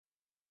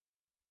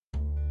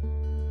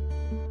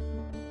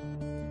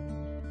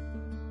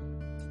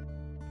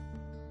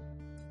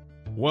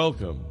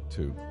Welcome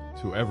to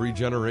Every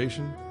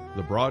Generation,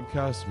 the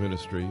broadcast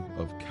ministry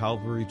of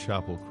Calvary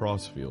Chapel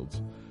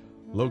Crossfields,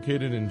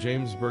 located in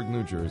Jamesburg,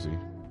 New Jersey,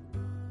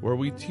 where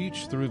we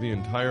teach through the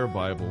entire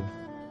Bible,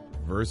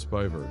 verse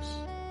by verse,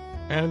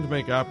 and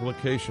make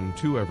application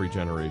to every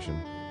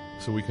generation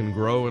so we can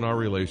grow in our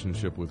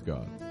relationship with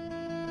God.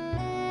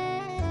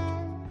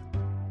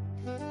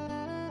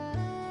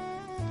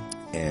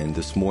 And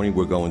this morning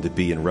we're going to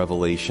be in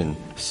Revelation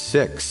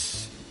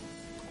 6.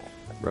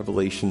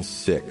 Revelation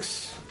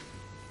 6.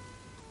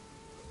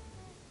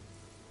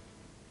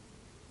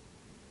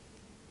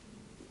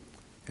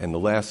 And the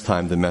last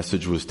time the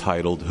message was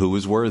titled, Who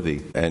is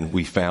Worthy? And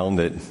we found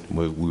that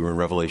we were in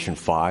Revelation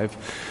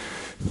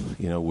 5.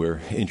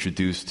 We're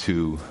introduced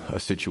to a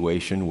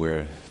situation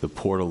where the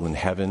portal in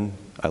heaven,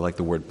 I like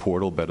the word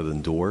portal better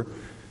than door,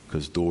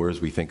 because doors,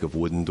 we think of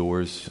wooden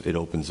doors, it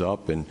opens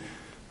up, and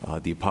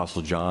the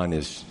Apostle John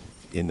is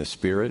in the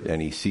Spirit,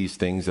 and he sees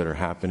things that are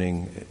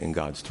happening in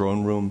God's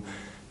throne room,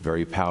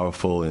 very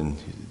powerful, and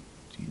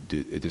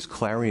this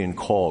clarion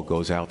call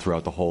goes out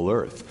throughout the whole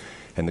earth.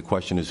 And the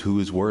question is, who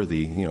is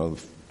worthy?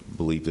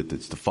 Believe that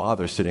it's the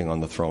Father sitting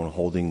on the throne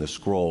holding the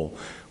scroll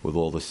with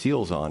all the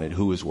seals on it.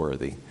 Who is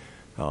worthy?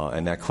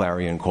 And that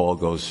clarion call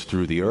goes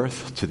through the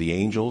earth to the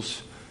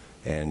angels,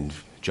 and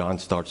John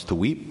starts to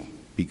weep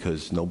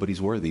because nobody's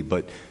worthy.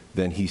 But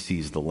then he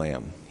sees the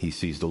Lamb. He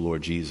sees the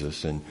Lord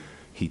Jesus, and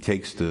he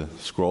takes the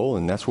scroll,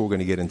 and that's what we're going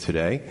to get in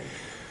today.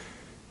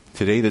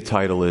 Today the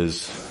title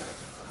is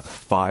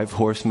 5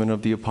 Horsemen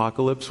of the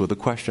Apocalypse with a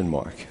question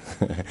mark.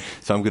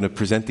 So I'm going to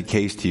present the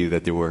case to you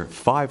that there were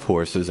 5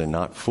 horses and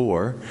not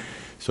 4.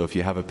 So if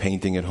you have a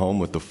painting at home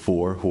with the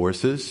 4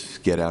 horses,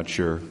 get out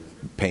your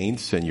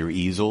paints and your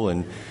easel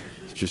and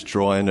just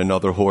draw in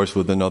another horse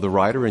with another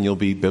rider, and you'll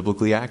be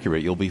biblically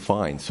accurate. You'll be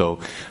fine.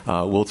 So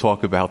we'll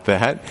talk about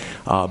that.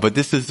 But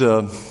this is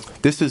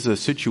a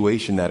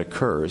situation that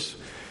occurs,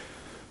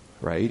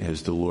 right,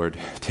 as the Lord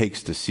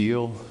takes the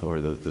seal or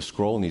the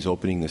scroll and he's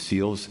opening the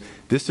seals.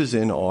 This is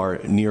in our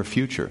near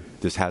future.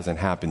 This hasn't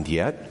happened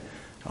yet.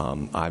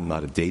 I'm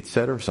not a date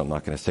setter, so I'm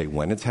not going to say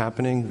when it's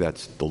happening.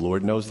 The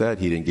Lord knows that.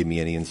 He didn't give me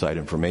any inside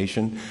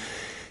information.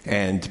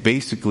 And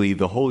basically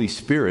the Holy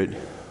Spirit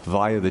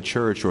via the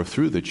church or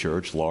through the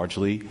church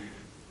largely,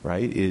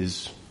 right,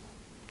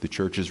 the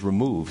church is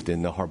removed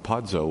in the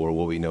harpazo, or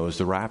what we know as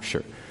the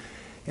rapture.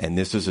 And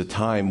this is a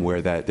time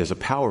where there's a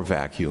power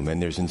vacuum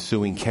and there's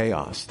ensuing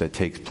chaos that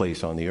takes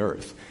place on the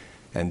earth.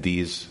 And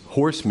these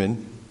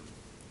horsemen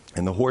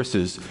and the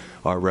horses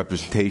are a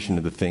representation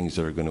of the things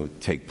that are going to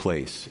take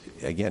place.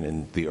 Again,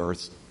 in the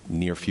earth's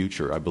near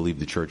future, I believe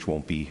the church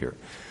won't be here.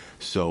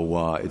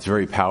 So it's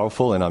very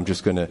powerful, and I'm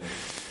just going to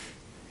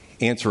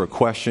answer a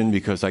question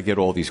because I get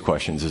all these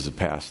questions as a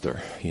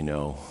pastor.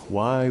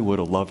 Why would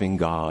a loving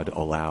God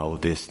allow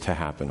this to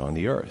happen on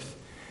the earth?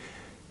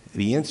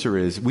 The answer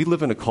is, we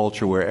live in a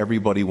culture where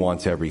everybody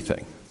wants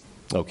everything.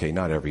 Okay,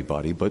 not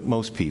everybody, but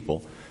most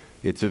people.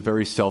 It's a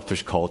very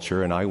selfish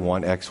culture, and I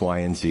want X, Y,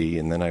 and Z,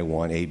 and then I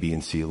want A, B,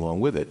 and C along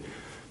with it,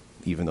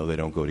 even though they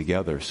don't go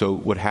together. So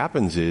what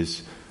happens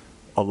is,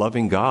 a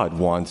loving God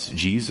wants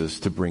Jesus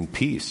to bring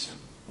peace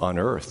on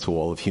earth to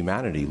all of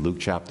humanity, Luke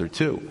chapter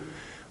 2.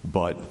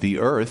 But the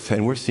earth,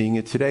 and we're seeing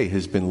it today,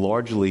 has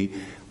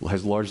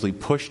largely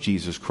pushed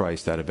Jesus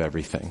Christ out of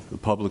everything. The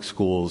public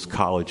schools,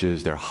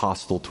 colleges, they're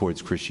hostile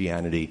towards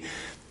Christianity,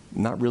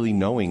 not really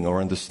knowing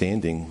or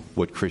understanding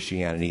what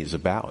Christianity is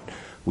about.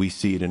 We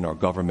see it in our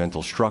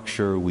governmental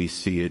structure. We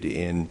see it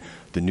in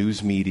the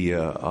news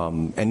media.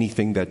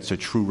 Anything that's a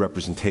true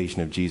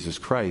representation of Jesus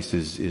Christ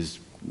is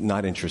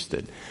not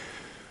interested.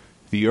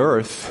 The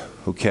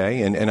earth,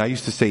 okay, and I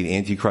used to say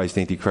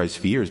Antichrist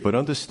for years, but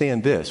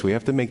understand this, we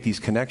have to make these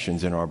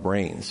connections in our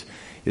brains,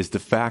 is the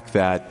fact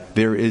that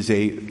there is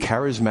a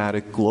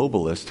charismatic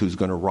globalist who's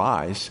going to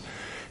rise,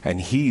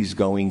 and he's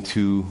going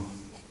to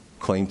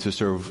claim to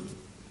serve,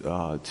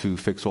 to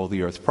fix all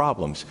the earth's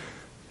problems.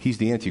 He's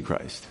the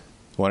Antichrist.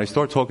 When I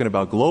start talking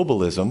about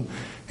globalism,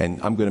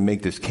 and I'm going to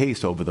make this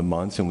case over the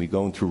months, and we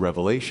go through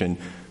Revelation,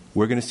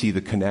 we're going to see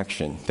the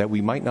connection that we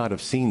might not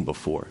have seen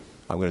before.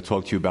 I'm going to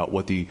talk to you about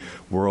what the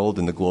world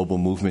and the global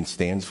movement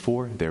stands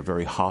for. They're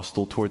very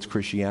hostile towards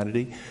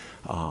Christianity.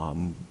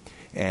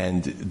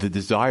 And the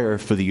desire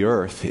for the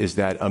earth is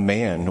that a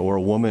man or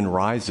a woman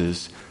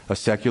rises, a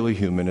secular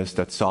humanist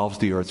that solves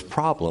the earth's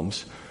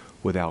problems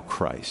without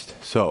Christ.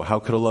 So how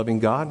could a loving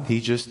God? He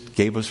just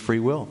gave us free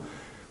will.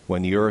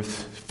 When the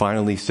earth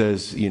finally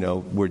says,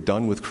 we're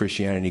done with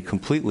Christianity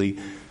completely,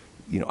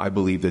 I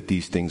believe that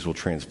these things will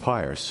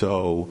transpire.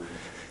 So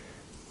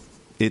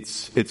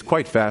it's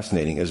quite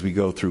fascinating as we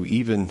go through.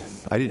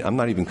 I'm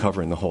not even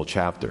covering the whole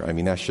chapter. I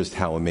mean, that's just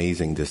how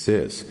amazing this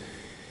is.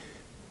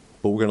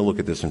 But we're going to look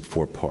at this in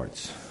 4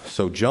 parts.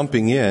 So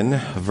jumping in,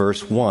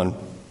 verse 1,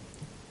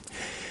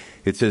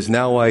 it says,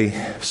 Now I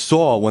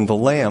saw when the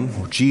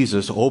Lamb,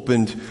 Jesus,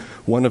 opened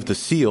one of the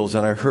seals,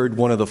 and I heard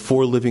one of the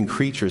 4 living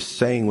creatures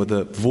saying with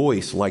a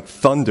voice like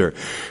thunder,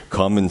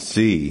 Come and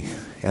see.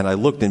 And I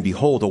looked, and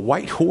behold, a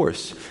white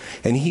horse,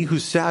 and he who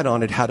sat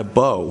on it had a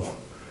bow.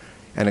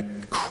 and a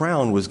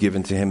crown was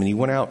given to him, and he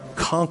went out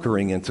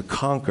conquering and to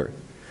conquer.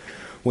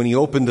 When he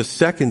opened the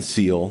second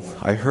seal,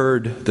 I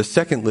heard the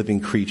second living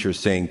creature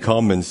saying,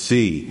 "Come and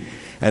see."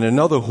 And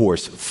another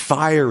horse,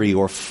 fiery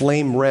or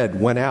flame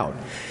red, went out,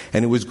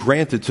 and it was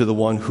granted to the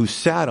one who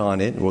sat on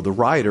it, or the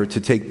rider,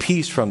 to take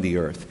peace from the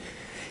earth,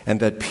 and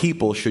that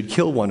people should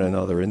kill one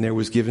another, and there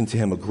was given to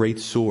him a great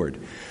sword.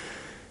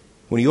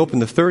 When he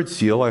opened the third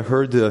seal, I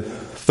heard the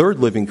third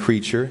living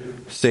creature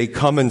say,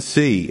 "Come and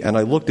see." And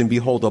I looked, and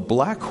behold, a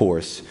black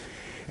horse,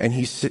 and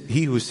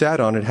he who sat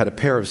on it had a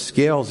pair of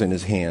scales in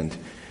his hand.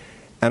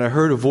 And I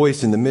heard a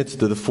voice in the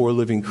midst of the four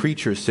living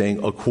creatures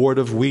saying, "A quart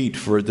of wheat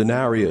for a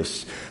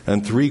denarius,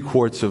 and 3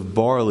 quarts of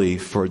barley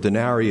for a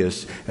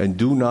denarius, and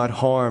do not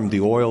harm the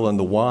oil and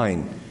the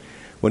wine."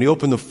 When he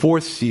opened the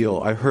fourth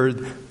seal, I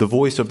heard the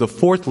voice of the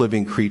fourth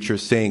living creature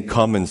saying,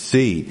 "Come and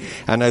see."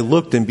 And I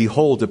looked, and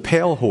behold, a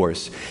pale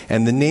horse,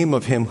 and the name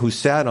of him who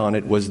sat on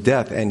it was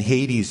Death, and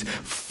Hades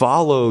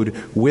followed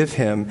with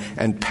him,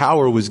 and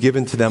power was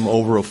given to them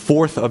over a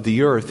fourth of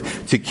the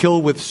earth, to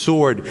kill with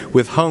sword,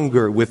 with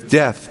hunger, with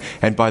death,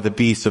 and by the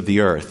beasts of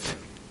the earth.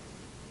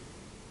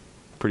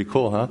 Pretty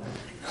cool, huh?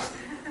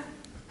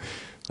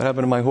 What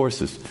happened to my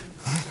horses?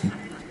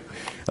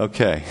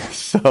 Okay,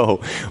 so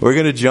we're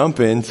going to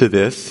jump into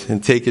this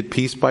and take it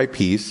piece by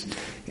piece.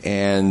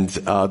 And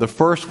the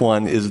first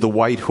one is the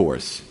white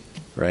horse,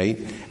 right?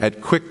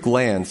 At quick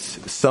glance,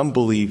 some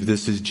believe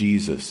this is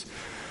Jesus.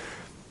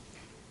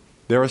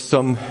 There are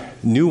some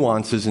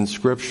nuances in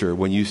Scripture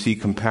when you see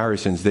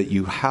comparisons that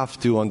you have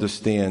to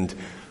understand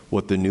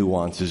what the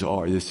nuances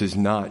are. This is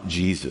not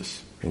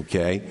Jesus,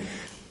 okay?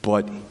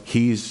 But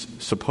he's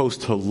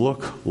supposed to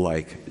look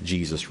like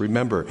Jesus.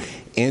 Remember,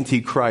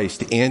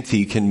 Antichrist,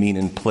 anti can mean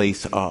in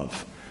place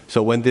of.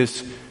 So when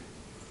this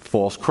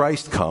false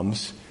Christ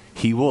comes,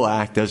 he will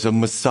act as a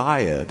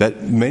Messiah.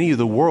 That many of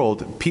the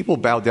world, people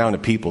bow down to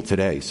people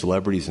today,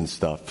 celebrities and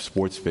stuff,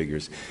 sports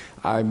figures.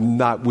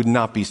 Would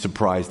not be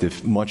surprised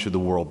if much of the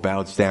world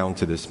bows down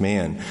to this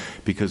man,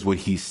 because what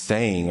he's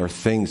saying are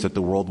things that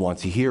the world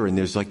wants to hear. And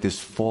there's like there's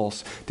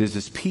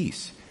this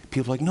peace.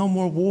 People are like, no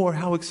more war,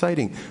 how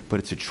exciting. But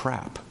it's a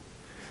trap.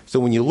 So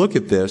when you look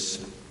at this,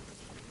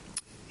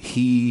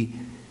 he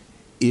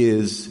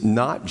is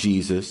not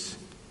Jesus.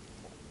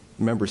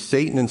 Remember,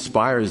 Satan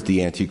inspires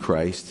the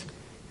Antichrist,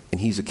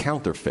 and he's a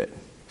counterfeit.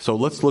 So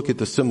let's look at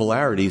the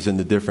similarities and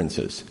the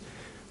differences.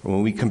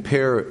 When we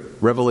compare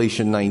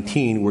Revelation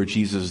 19, where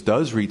Jesus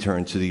does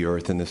return to the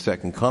earth in the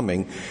second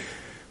coming,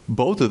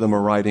 both of them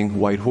are riding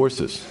white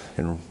horses.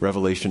 In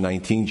Revelation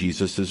 19,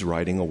 Jesus is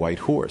riding a white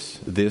horse.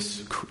 This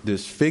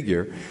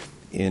figure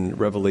in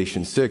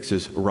Revelation 6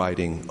 is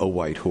riding a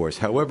white horse.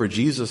 However,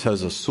 Jesus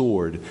has a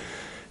sword,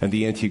 and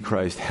the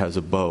Antichrist has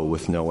a bow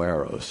with no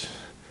arrows.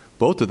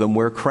 Both of them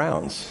wear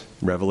crowns.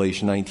 In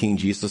Revelation 19,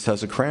 Jesus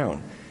has a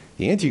crown.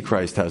 The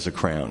Antichrist has a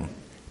crown.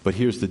 But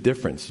here's the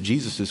difference.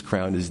 Jesus'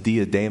 crown is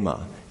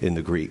diadema in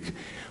the Greek,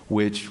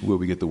 which, where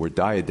we get the word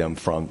diadem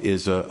from,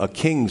 is a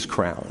king's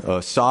crown,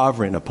 a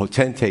sovereign, a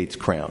potentate's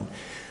crown.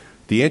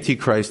 The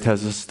Antichrist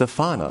has a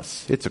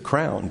Stephanos. It's a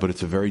crown, but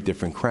it's a very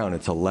different crown.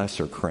 It's a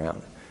lesser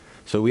crown.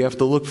 So we have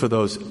to look for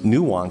those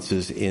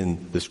nuances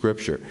in the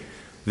Scripture.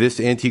 This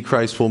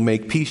Antichrist will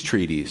make peace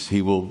treaties.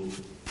 He will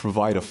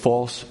provide a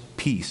false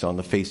peace on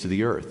the face of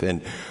the earth.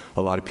 And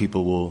a lot of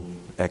people will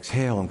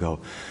exhale and go,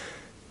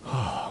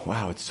 "Oh,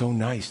 wow, it's so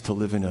nice to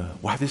live in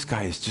wow, this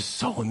guy is just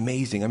so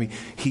amazing. I mean,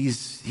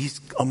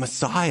 he's a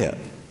Messiah."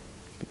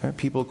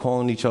 People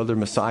calling each other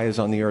messiahs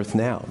on the earth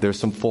now. There's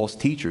some false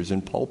teachers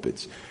in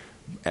pulpits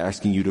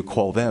asking you to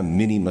call them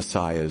mini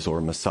messiahs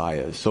or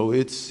messiahs. So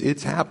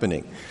it's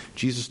happening.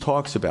 Jesus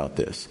talks about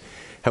this.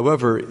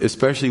 However,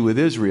 especially with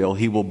Israel,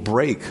 he will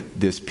break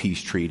this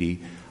peace treaty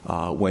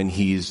when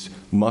he's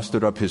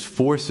mustered up his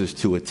forces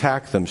to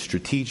attack them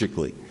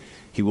strategically.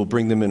 He will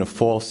bring them in a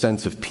false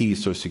sense of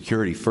peace or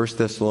security. 1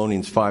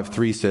 Thessalonians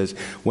 5:3 says,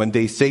 "When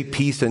they say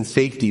peace and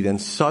safety, then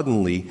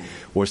suddenly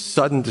or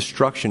sudden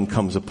destruction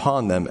comes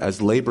upon them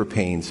as labor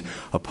pains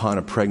upon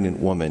a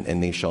pregnant woman,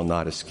 and they shall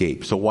not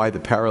escape." So why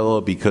the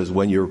parallel? Because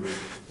when you're,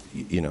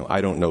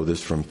 I don't know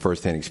this from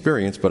firsthand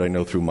experience, but I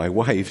know through my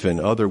wife and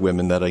other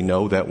women that I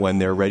know that when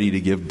they're ready to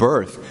give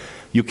birth,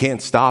 you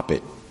can't stop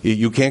it.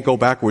 You can't go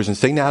backwards and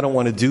say, "No, I don't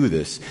want to do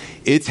this."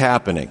 It's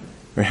happening.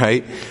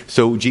 Right?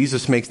 So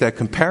Jesus makes that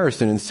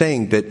comparison in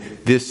saying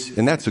that this,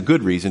 and that's a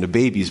good reason, a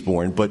baby's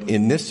born, but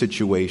in this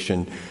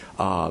situation,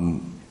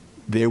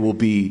 there will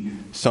be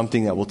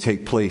something that will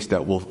take place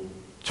that will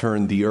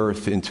turn the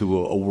earth into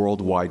a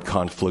worldwide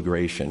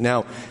conflagration.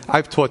 Now,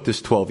 I've taught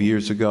this 12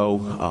 years ago.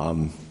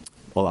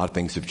 A lot of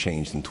things have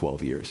changed in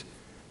 12 years.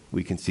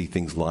 We can see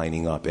things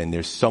lining up, and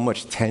there's so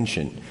much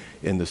tension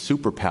in the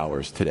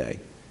superpowers today,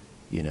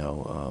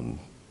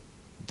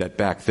 that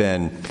back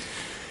then,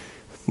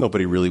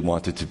 nobody really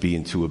wanted to be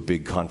into a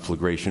big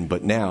conflagration,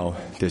 but now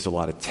there's a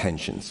lot of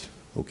tensions,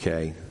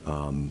 okay?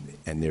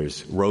 And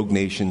there's rogue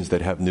nations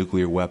that have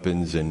nuclear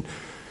weapons and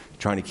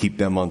trying to keep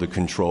them under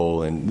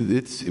control. And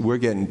this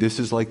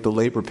is like the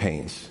labor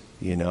pains,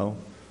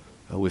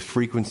 with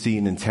frequency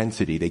and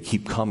intensity. They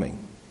keep coming.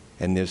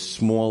 and there's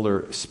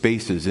smaller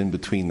spaces in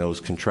between those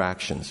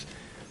contractions.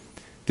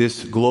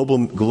 This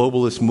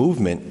globalist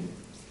movement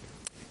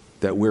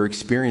that we're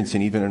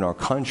experiencing even in our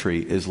country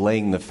is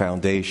laying the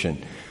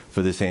foundation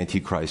for this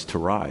Antichrist to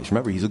rise.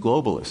 Remember, he's a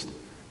globalist.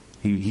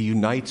 He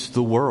unites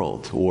the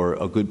world, or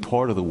a good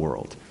part of the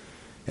world,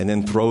 and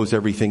then throws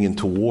everything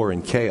into war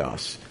and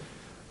chaos.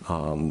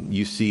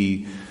 You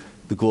see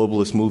the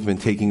globalist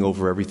movement taking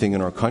over everything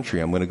in our country.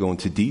 I'm going to go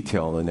into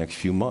detail in the next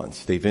few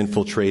months. They've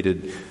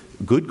infiltrated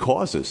good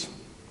causes.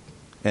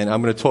 And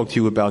I'm going to talk to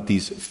you about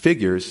these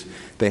figures.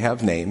 They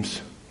have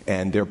names,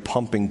 and they're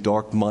pumping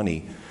dark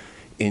money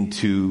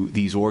into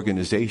these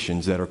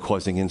organizations that are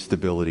causing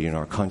instability in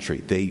our country.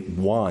 They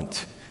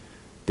want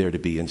there to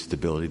be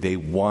instability. They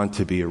want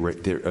to be a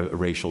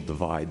racial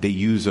divide. They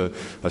use a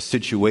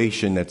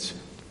situation that's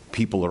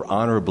people are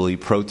honorably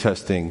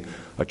protesting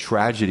a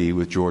tragedy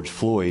with George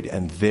Floyd,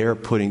 and they're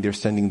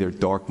sending their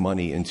dark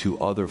money into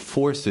other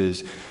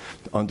forces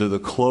under the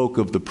cloak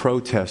of the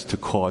protest to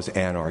cause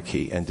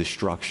anarchy and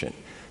destruction,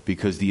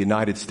 because the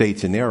United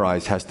States, in their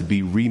eyes, has to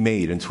be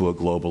remade into a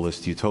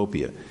globalist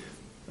utopia.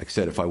 Like I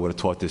said, if I would have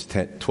taught this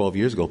 12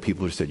 years ago,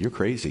 people would have said, "You're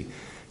crazy.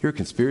 You're a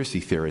conspiracy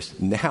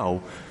theorist."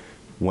 Now,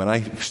 when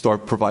I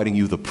start providing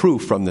you the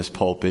proof from this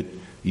pulpit,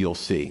 you'll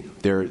see.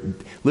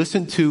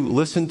 Listen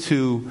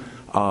to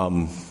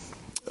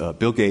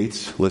Bill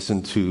Gates,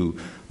 listen to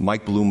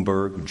Mike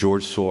Bloomberg,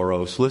 George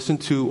Soros, listen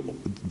to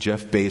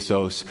Jeff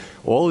Bezos,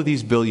 all of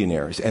these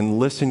billionaires, and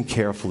listen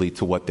carefully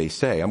to what they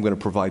say. I'm going to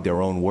provide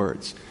their own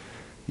words.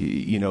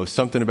 You know,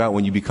 something about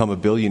when you become a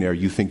billionaire,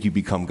 you think you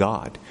become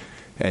God,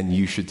 and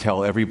you should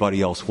tell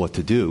everybody else what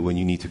to do when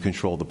you need to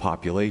control the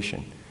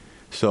population.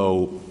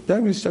 So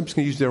I'm just going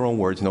to use their own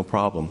words, no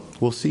problem.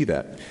 We'll see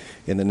that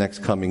in the next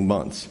coming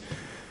months.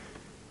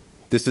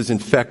 This has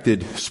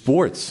infected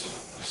sports,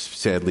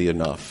 sadly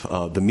enough,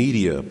 the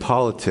media,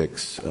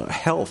 politics,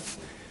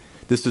 health.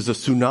 This is a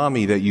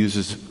tsunami that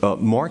uses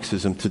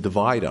Marxism to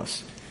divide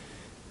us.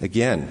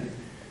 Again,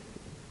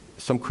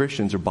 some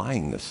Christians are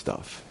buying this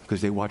stuff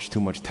because they watch too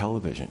much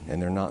television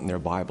and they're not in their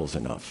Bibles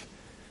enough.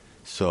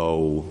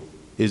 So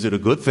is it a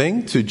good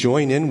thing to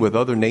join in with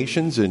other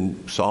nations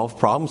and solve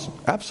problems?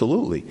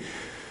 Absolutely.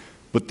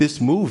 But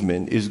this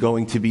movement is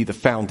going to be the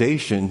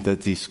foundation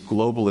that this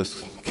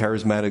globalist,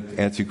 charismatic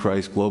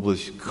Antichrist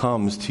globalist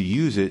comes to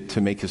use it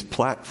to make his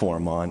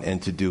platform on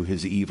and to do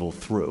his evil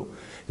through.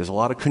 There's a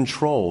lot of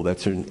control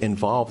that's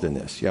involved in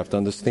this. You have to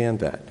understand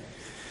that.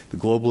 The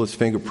globalist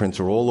fingerprints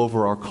are all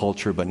over our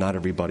culture, but not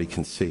everybody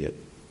can see it.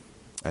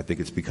 I think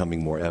it's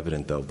becoming more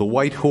evident, though. The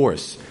white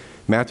horse,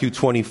 Matthew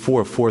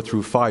 24, 4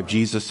 through 5,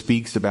 Jesus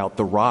speaks about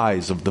the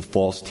rise of the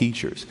false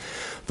teachers,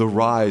 the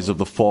rise of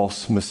the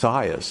false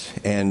messiahs.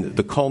 And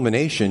the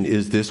culmination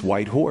is this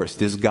white horse,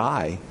 this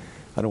guy.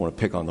 I don't want to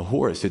pick on the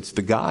horse. It's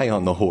the guy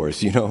on the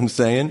horse, you know what I'm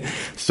saying?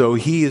 So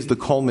he is the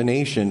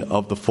culmination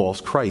of the false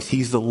Christ.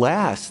 He's the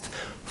last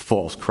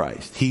false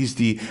Christ. He's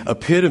the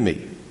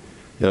epitome.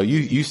 You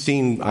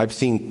know, I've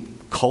seen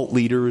cult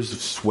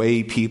leaders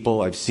sway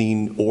people. I've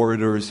seen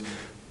orators.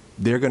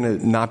 They're going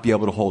to not be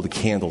able to hold a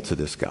candle to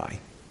this guy.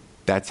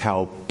 That's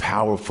how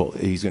powerful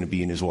he's going to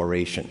be in his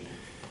oration.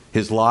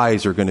 His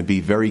lies are going to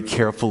be very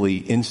carefully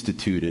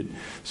instituted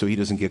so he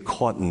doesn't get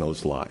caught in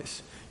those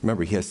lies.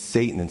 Remember, he has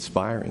Satan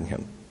inspiring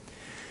him.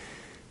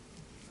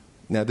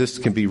 Now, this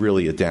can be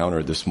really a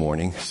downer this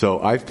morning. So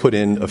I've put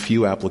in a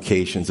few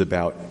applications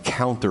about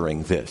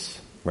countering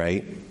this,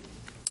 right?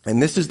 And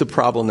this is the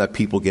problem that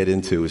people get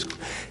into,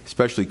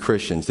 especially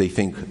Christians. They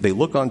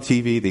look on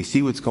TV, they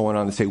see what's going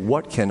on, and say,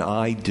 what can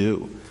I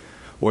do?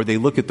 Or they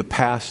look at the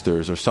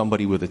pastors or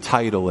somebody with a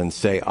title and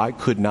say, I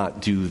could not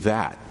do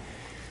that.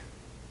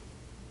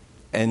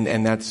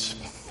 And that's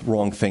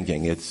wrong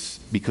thinking. It's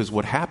because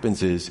what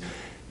happens is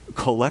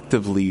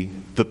collectively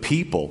the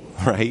people,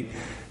 right,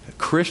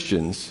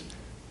 Christians,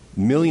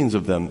 millions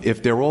of them,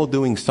 if they're all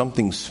doing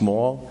something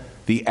small,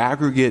 the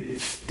aggregate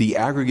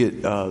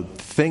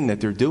thing that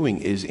they're doing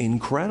is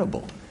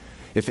incredible.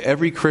 If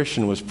every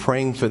Christian was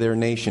praying for their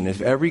nation, if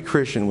every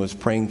Christian was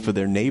praying for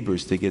their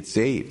neighbors to get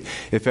saved,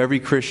 if every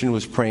Christian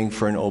was praying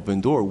for an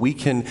open door,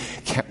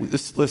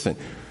 listen,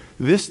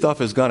 this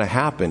stuff is going to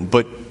happen.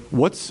 But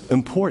what's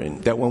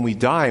important, that when we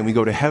die and we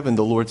go to heaven,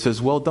 the Lord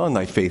says, well done,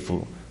 thy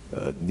faithful,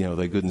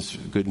 thy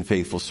good and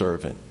faithful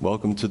servant.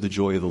 Welcome to the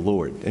joy of the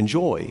Lord.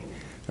 Enjoy,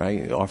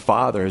 right? Our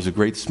Father has a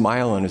great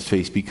smile on his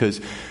face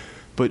because,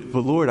 but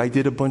Lord, I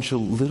did a bunch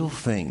of little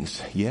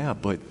things. Yeah,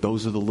 but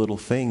those are the little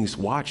things.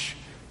 Watch.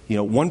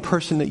 One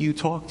person that you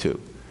talk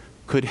to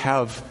could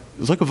have,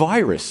 it's like a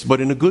virus, but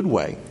in a good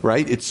way,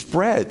 right? It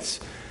spreads.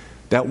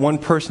 That one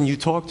person you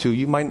talk to,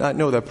 you might not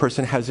know that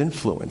person has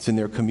influence in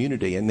their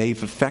community, and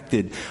they've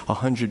affected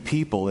 100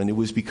 people, and it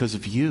was because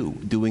of you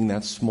doing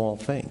that small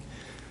thing.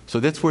 So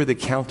that's where the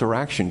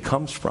counteraction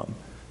comes from,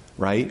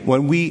 right?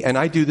 And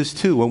I do this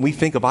too, when we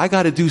think of, I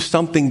got to do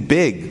something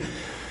big,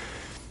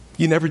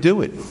 you never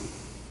do it.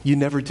 You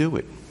never do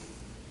it.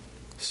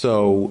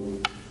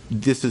 So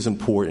this is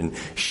important.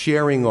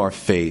 Sharing our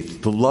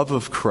faith, the love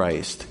of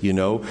Christ,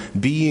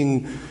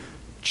 being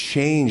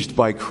changed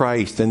by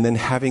Christ and then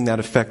having that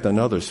effect on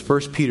others.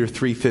 1 Peter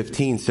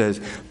 3:15 says,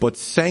 "But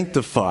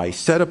sanctify,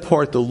 set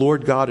apart the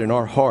Lord God in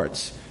our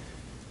hearts."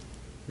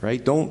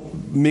 Right?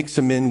 Don't mix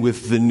them in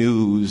with the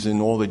news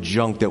and all the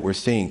junk that we're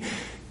seeing.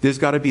 There's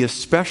got to be a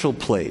special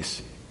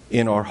place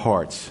in our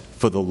hearts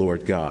for the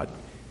Lord God.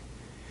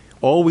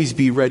 Always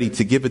be ready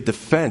to give a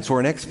defense or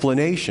an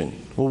explanation.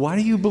 Well, why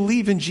do you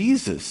believe in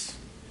Jesus?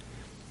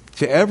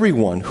 To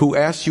everyone who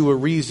asks you a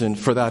reason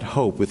for that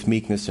hope with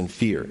meekness and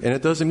fear. And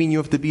it doesn't mean you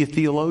have to be a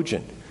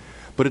theologian,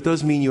 but it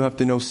does mean you have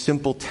to know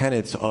simple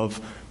tenets of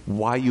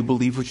why you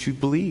believe what you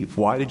believe.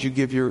 Why did you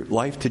give your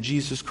life to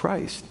Jesus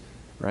Christ?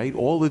 Right?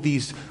 All of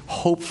these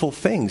hopeful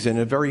things in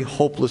a very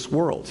hopeless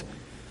world.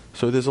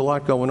 So there's a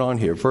lot going on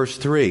here. Verse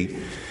 3,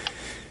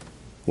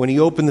 when he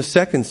opened the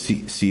second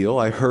seal,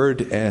 I heard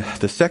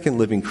the second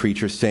living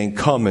creature saying,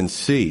 "Come and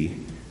see."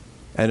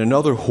 And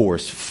another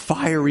horse,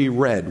 fiery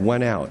red,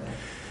 went out.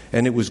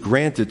 And it was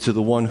granted to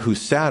the one who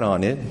sat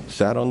on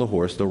the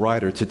horse, the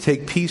rider, to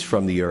take peace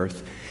from the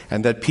earth,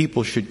 and that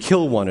people should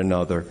kill one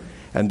another.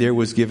 And there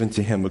was given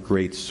to him a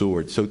great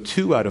sword. So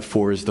 2 out of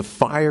 4 is the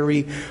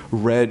fiery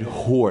red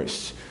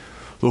horse.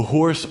 The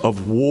horse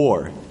of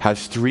war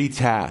has 3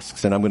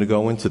 tasks, and I'm going to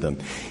go into them.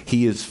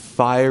 He is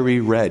fiery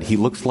red. He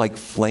looks like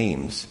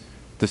flames.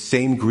 The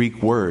same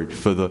Greek word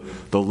for the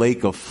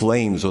lake of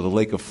flames or the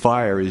lake of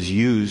fire is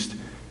used,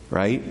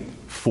 right,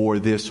 for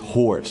this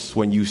horse.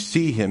 When you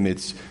see him,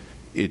 it's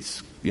I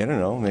don't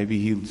know,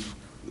 maybe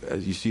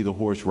as you see the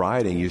horse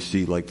riding, you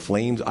see like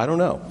flames. I don't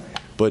know.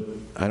 But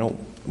I don't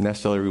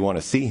necessarily want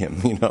to see him,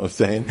 you know what I'm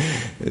saying?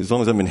 As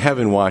long as I'm in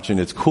heaven watching,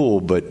 it's cool,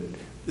 but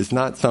it's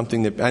not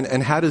something that...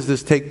 And how does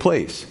this take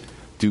place?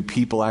 Do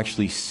people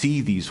actually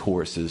see these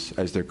horses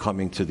as they're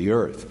coming to the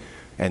earth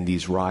and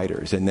these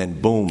riders, and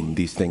then boom,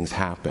 these things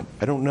happen?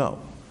 I don't know,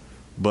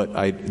 but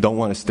I don't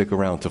want to stick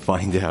around to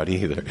find out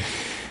either.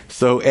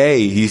 So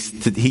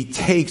he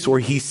takes or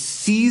he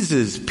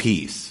seizes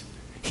peace.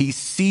 He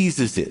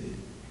seizes it.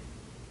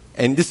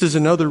 And this is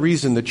another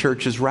reason the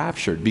church is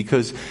raptured,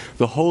 because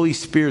the Holy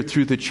Spirit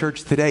through the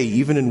church today,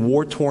 even in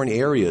war-torn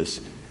areas,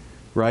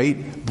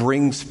 right,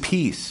 brings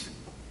peace.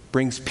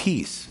 Brings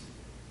peace.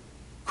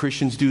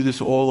 Christians do this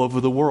all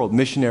over the world.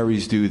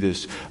 Missionaries do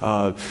this.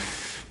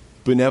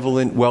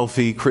 Benevolent,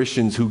 wealthy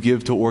Christians who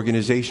give to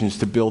organizations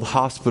to build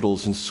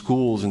hospitals and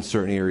schools in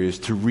certain areas,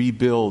 to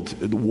rebuild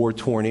the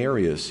war-torn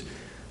areas.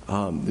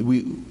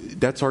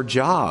 That's our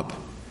job.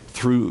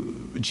 Through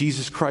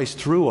Jesus Christ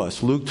through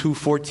us. Luke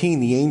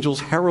 2:14, the angels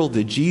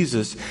heralded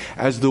Jesus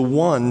as the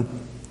one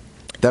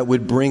that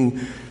would bring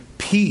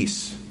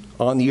peace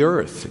on the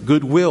earth,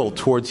 goodwill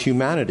towards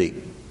humanity.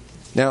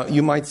 Now,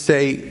 you might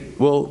say,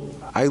 well,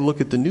 I look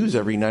at the news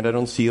every night, I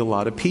don't see a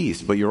lot of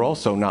peace, but you're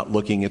also not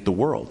looking at the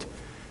world.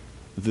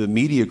 The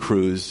media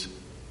crews,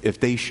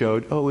 if they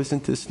showed, oh,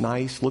 isn't this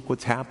nice? Look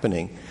what's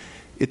happening.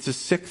 It's a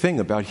sick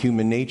thing about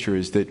human nature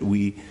is that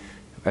we,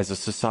 as a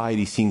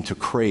society, seem to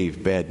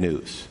crave bad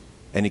news.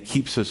 And it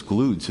keeps us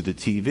glued to the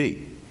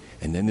TV.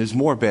 And then there's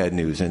more bad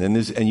news. And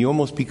then you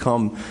almost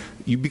become,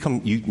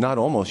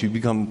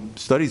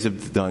 studies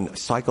have done,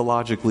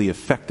 psychologically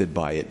affected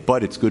by it.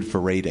 But it's good for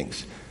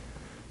ratings.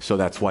 So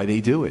that's why they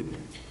do it.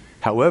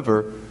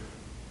 However,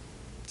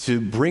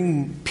 to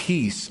bring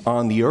peace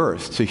on the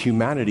earth to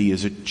humanity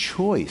is a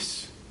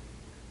choice.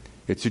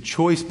 It's a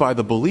choice by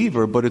the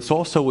believer, but it's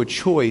also a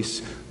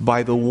choice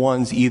by the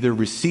ones either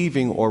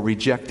receiving or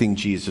rejecting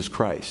Jesus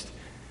Christ.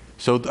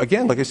 So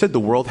again, like I said, the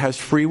world has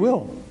free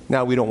will.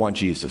 Now we don't want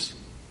Jesus.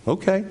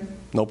 Okay,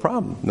 no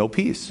problem, no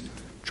peace.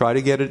 Try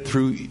to get it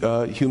through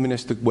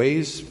humanistic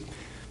ways.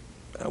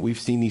 We've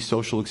seen these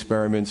social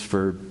experiments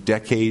for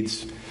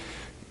decades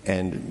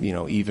and,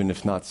 even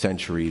if not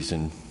centuries,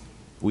 and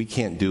we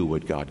can't do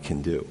what God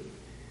can do.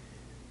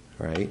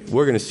 Right?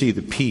 We're going to see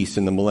the peace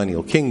in the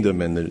millennial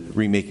kingdom and the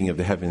remaking of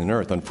the heaven and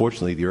earth.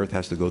 Unfortunately, the earth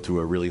has to go through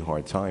a really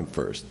hard time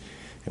first.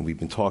 And we've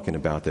been talking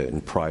about that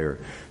in prior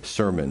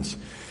sermons.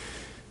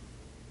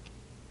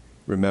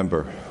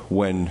 Remember,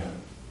 when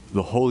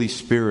the Holy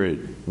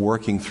Spirit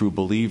working through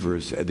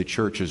believers, the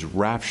church is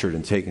raptured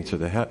and taken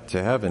to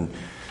heaven,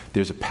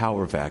 there's a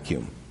power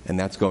vacuum, and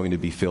that's going to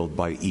be filled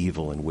by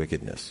evil and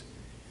wickedness.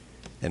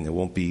 And there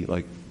won't be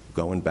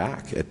going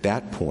back at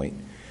that point.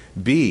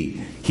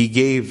 B, he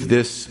gave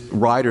this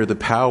rider the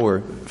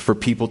power for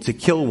people to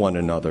kill one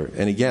another.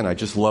 And again, I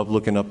just love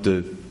looking up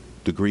the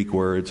Greek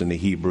words and the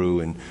Hebrew.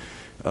 And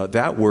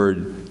that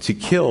word, to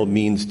kill,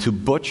 means to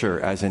butcher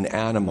as an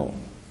animal.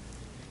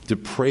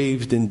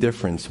 Depraved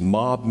indifference,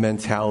 mob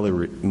mentality,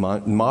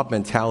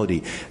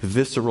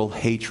 visceral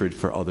hatred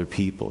for other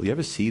people. You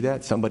ever see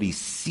that? Somebody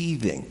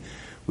seething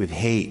with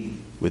hate,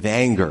 with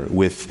anger,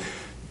 with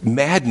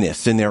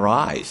madness in their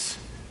eyes.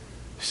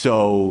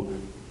 So,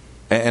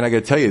 and I got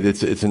to tell you,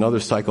 it's another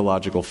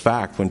psychological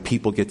fact. When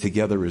people get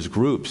together as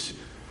groups,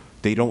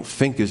 they don't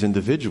think as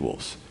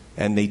individuals.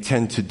 And they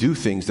tend to do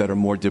things that are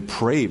more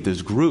depraved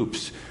as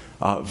groups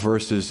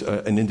versus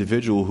an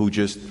individual who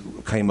just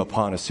came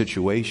upon a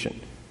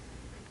situation.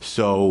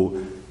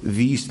 So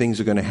these things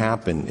are going to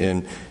happen,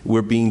 and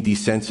we're being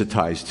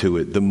desensitized to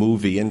it. The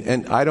movie,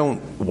 and I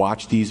don't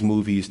watch these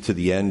movies to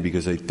the end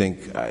because I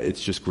think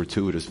it's just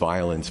gratuitous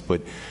violence,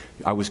 but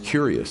I was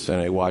curious, and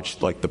I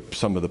watched like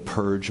some of the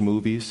Purge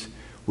movies.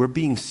 We're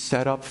being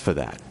set up for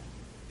that.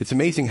 It's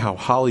amazing how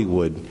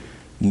Hollywood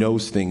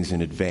knows things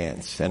in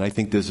advance, and I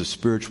think there's a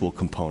spiritual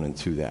component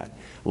to that,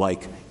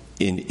 like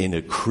in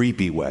a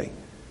creepy way.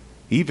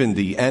 Even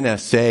the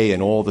NSA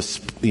and all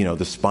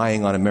the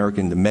spying on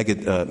American, the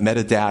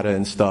metadata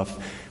and stuff,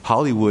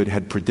 Hollywood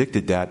had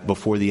predicted that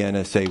before the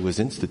NSA was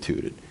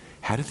instituted.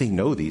 How do they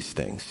know these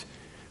things?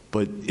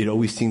 But it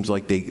always seems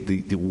like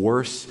the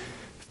worst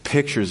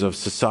pictures of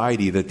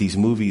society that these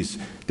movies,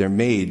 they're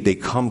made, they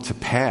come to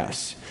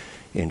pass.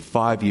 In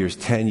 5 years,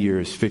 10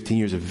 years, 15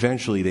 years,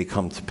 eventually they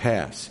come to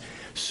pass.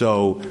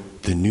 So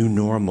the new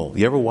normal.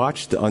 You ever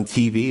watched on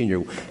TV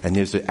and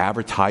there's an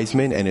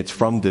advertisement and it's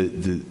from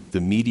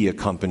the media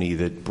company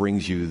that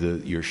brings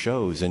you your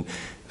shows, and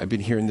I've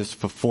been hearing this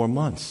for 4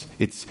 months.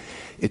 It's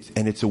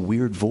a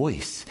weird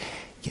voice.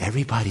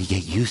 Everybody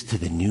get used to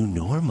the new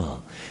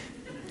normal.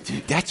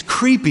 Dude, that's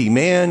creepy,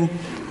 man.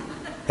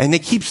 And they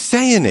keep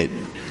saying it.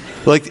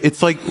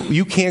 It's like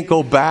you can't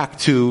go back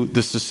to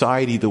the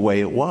society the way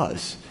it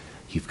was.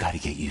 You've got to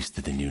get used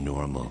to the new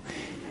normal.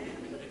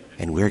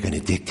 And we're going to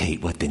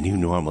dictate what the new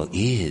normal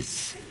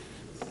is.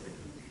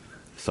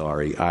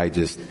 Sorry, I'm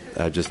just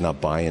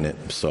not buying it.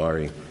 I'm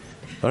sorry.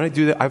 When I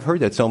do that, I've heard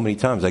that so many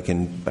times. I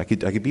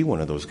could be one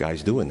of those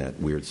guys doing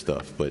that weird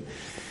stuff. But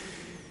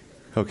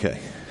okay,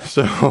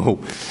 so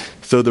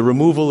the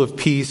removal of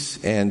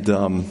peace, and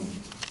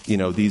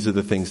these are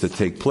the things that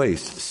take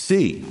place.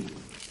 C.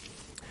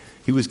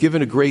 He was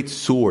given a great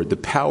sword, the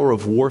power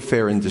of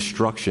warfare and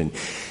destruction,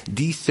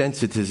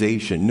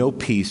 desensitization, no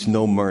peace,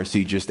 no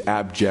mercy, just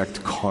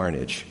abject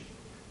carnage.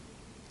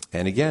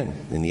 And again,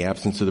 in the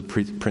absence of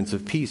the Prince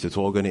of Peace, it's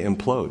all going to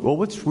implode. Well,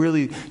 what's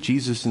really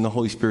Jesus and the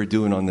Holy Spirit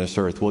doing on this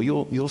earth? Well,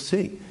 you'll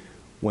see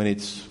when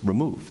it's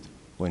removed,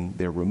 when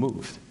they're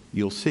removed.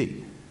 You'll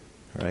see,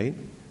 right?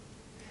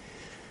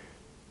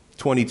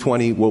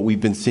 2020, what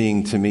we've been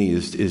seeing to me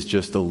is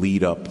just a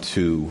lead up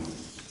to...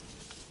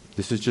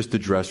 This is just a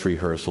dress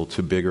rehearsal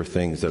to bigger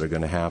things that are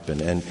going to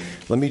happen. And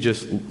let me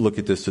just look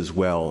at this as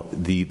well.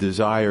 The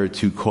desire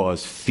to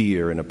cause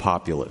fear in a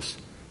populace.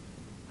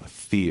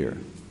 Fear,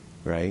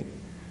 right?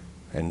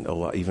 And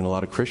even a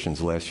lot of Christians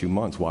the last few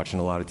months watching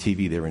a lot of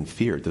TV, they're in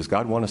fear. Does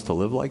God want us to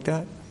live like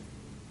that?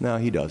 No,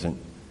 He doesn't.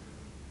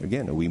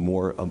 Again, are we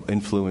more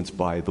influenced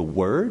by the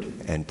Word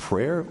and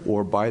prayer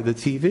or by the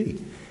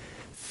TV?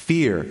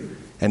 Fear.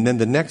 And then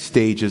the next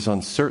stage is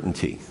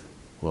uncertainty.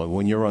 Well,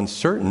 when you're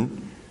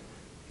uncertain...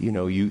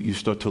 you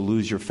start to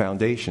lose your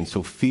foundation.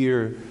 So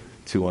fear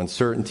to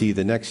uncertainty.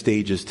 The next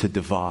stage is to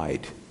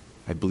divide.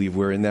 I believe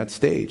we're in that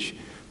stage.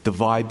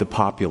 Divide the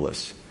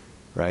populace,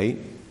 right?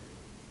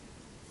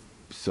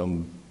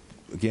 Some,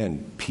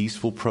 again,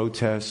 peaceful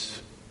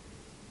protests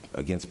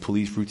against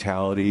police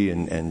brutality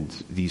and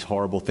these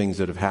horrible things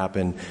that have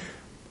happened.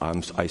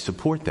 I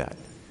support that.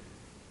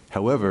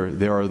 However,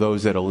 there are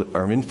those that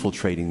are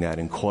infiltrating that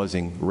and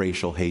causing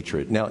racial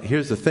hatred. Now,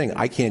 here's the thing.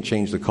 I can't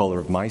change the color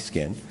of my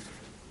skin.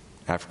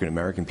 African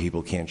American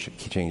people can't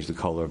change the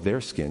color of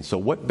their skin. So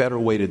what better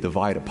way to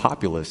divide a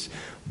populace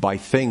by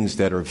things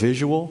that are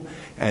visual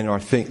and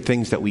are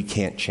things that we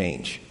can't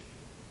change?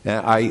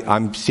 Now,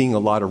 I'm seeing a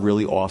lot of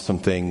really awesome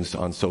things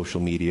on social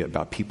media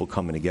about people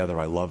coming together.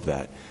 I love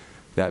that.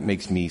 That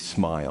makes me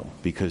smile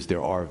because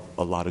there are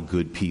a lot of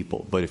good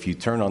people. But if you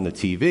turn on the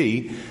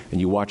TV and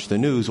you watch the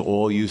news,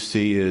 all you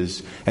see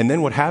is... And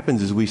then what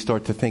happens is we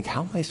start to think,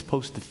 how am I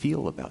supposed to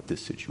feel about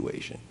this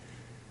situation?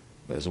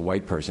 As a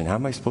white person, how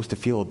am I supposed to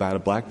feel about a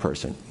black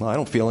person? Well, I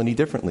don't feel any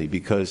differently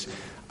because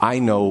I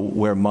know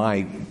where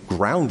my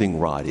grounding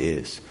rod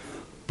is.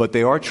 But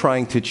they are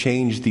trying to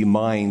change the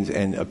minds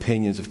and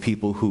opinions of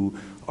people who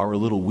are a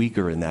little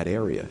weaker in that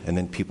area. And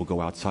then people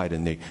go outside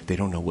and they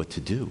don't know what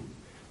to do.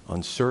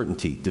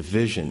 Uncertainty,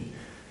 division.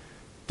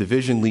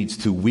 Division leads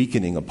to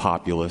weakening a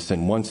populace,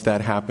 and once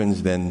that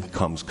happens, then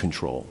comes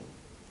control.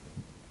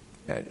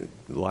 A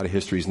lot of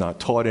history is not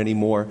taught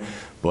anymore,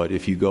 but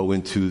if you go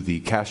into the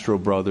Castro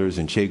brothers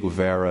and Che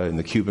Guevara and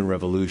the Cuban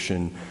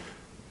Revolution,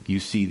 you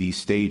see these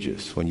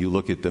stages. When you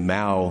look at the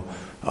Mao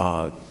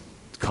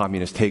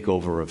communist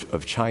takeover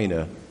of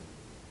China,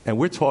 and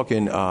we're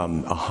talking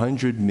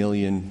 100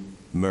 million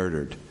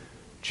murdered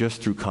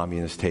just through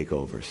communist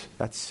takeovers.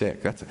 That's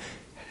sick.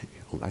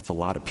 That's a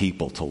lot of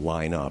people to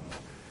line up.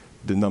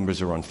 The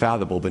numbers are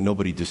unfathomable, but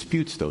nobody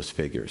disputes those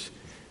figures.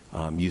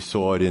 You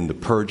saw it in the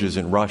purges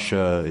in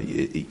Russia,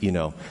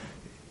 and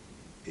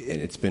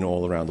it's been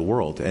all around the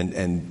world.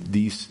 And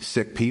these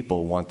sick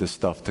people want this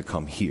stuff to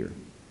come here.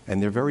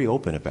 And they're very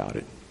open about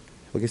it.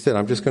 Like I said,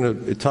 I'm just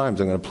going to, at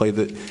times, I'm going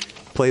to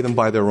play them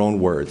by their own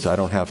words. I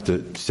don't have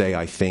to say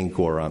I think,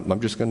 or I'm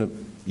just going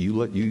to,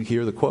 you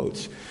hear the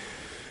quotes.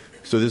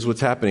 So this is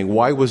what's happening.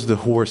 Why was the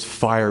horse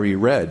fiery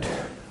red?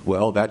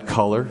 Well, that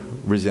color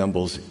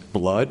resembles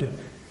blood,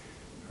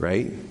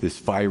 right? This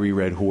fiery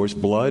red horse,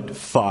 blood,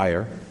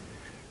 fire,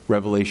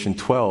 Revelation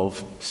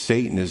 12,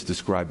 Satan is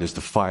described as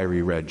the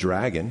fiery red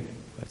dragon.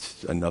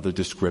 That's another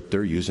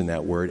descriptor using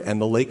that word. And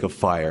the lake of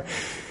fire.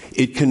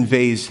 It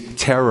conveys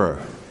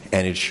terror,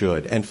 and it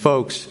should. And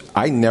folks,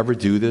 I never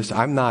do this.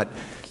 I'm not,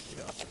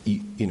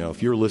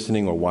 if you're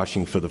listening or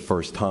watching for the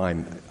first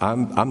time,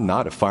 I'm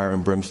not a fire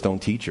and brimstone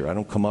teacher. I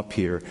don't come up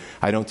here.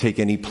 I don't take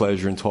any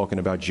pleasure in talking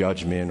about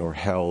judgment or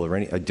hell or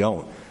I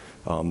don't.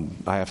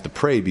 I have to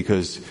pray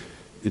because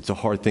it's a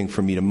hard thing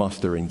for me to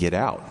muster and get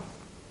out.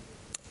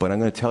 But I'm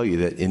going to tell you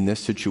that in this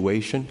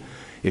situation,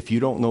 if you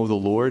don't know the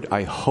Lord,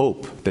 I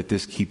hope that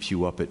this keeps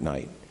you up at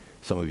night.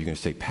 Some of you are going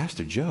to say,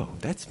 Pastor Joe,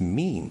 that's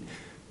mean.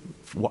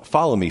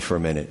 Follow me for a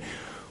minute.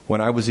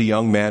 When I was a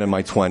young man in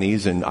my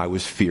 20s and I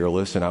was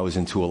fearless and I was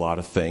into a lot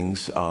of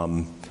things,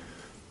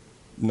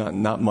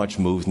 not much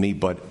moved me,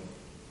 but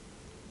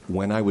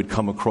when I would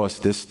come across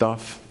this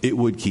stuff, it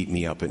would keep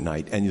me up at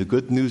night. And the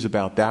good news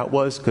about that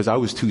was, because I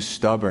was too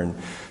stubborn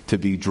to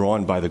be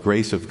drawn by the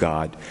grace of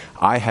God,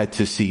 I had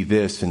to see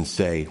this and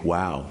say,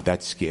 wow,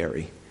 that's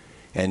scary.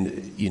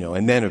 And,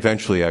 and then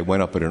eventually I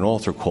went up at an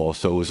altar call,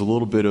 so it was a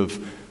little bit of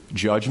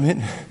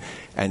judgment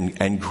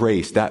and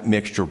grace. That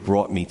mixture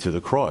brought me to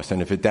the cross.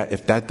 And if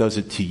that does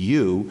it to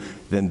you,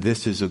 then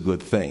this is a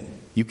good thing.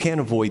 You can't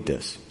avoid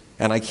this.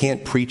 And I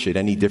can't preach it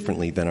any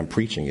differently than I'm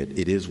preaching it.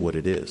 It is what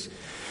it is.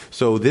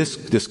 So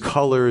this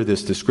color,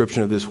 this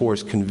description of this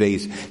horse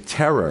conveys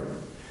terror.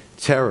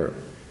 Terror.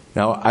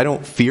 Now, I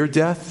don't fear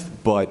death,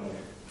 but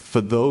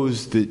for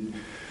those that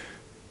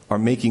are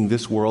making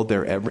this world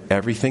their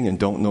everything and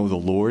don't know the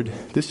Lord,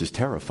 this is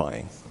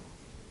terrifying.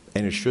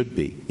 And it should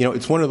be.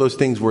 It's one of those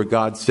things where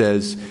God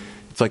says,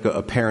 it's like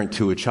a parent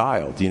to a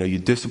child. You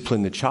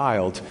discipline the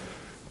child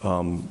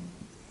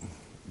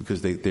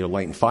because they're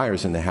lighting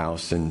fires in the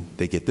house and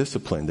they get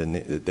disciplined and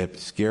they're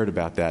scared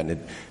about that.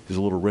 And there's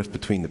a little rift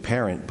between the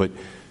parent. But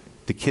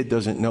the kid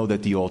doesn't know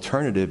that the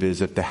alternative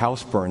is if the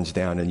house burns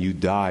down and you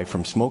die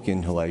from smoke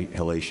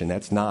inhalation.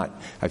 That's not,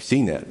 I've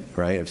seen that,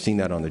 right? I've seen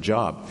that on the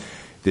job.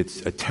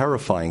 It's a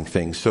terrifying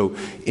thing. So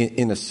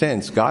in a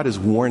sense, God is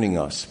warning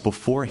us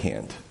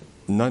beforehand.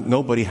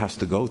 Nobody has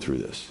to go through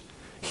this.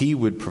 He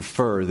would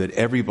prefer that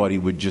everybody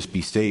would just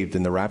be saved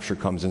and the rapture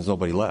comes and there's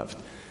nobody left.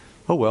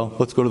 Oh, well,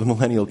 let's go to the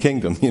millennial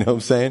kingdom. You know what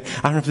I'm saying?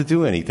 I don't have to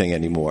do anything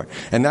anymore.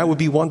 And that would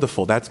be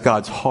wonderful. That's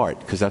God's heart,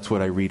 because that's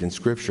what I read in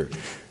Scripture.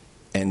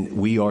 And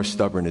we are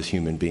stubborn as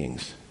human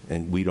beings,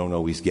 and we don't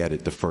always get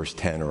it the first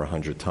 10 or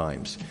 100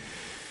 times.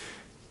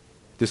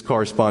 This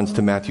corresponds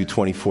to Matthew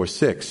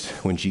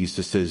 24:6, when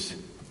Jesus says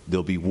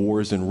there'll be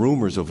wars and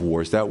rumors of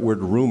wars. That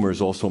word rumors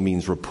also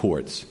means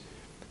reports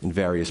in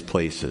various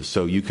places.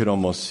 So you could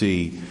almost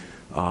see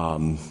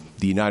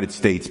the United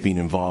States being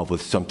involved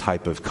with some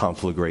type of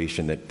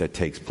conflagration that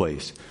takes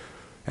place.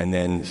 And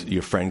then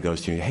your friend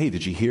goes to you, hey,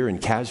 did you hear in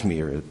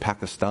Kashmir, the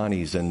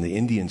Pakistanis and the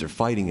Indians are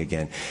fighting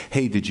again?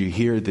 Hey, did you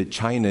hear that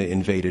China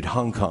invaded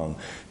Hong Kong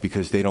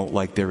because they don't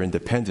like their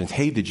independence?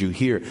 Hey, did you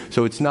hear?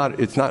 So it's not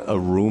a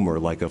rumor,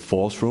 like a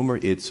false rumor.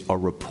 It's a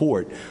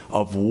report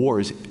of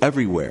wars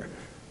everywhere.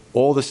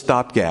 All the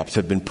stopgaps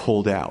have been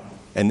pulled out.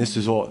 And this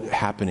is all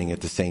happening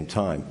at the same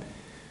time.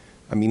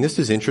 I mean, this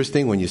is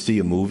interesting when you see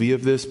a movie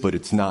of this, but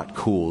it's not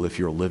cool if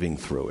you're living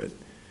through it,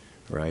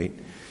 right?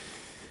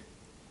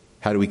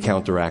 How do we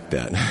counteract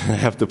that? I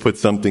have to put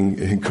something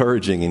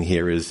encouraging in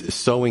here, is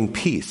sowing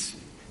peace.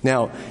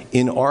 Now,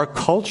 in our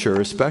culture,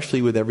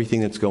 especially with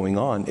everything that's going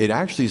on, it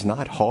actually is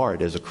not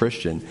hard as a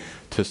Christian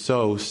to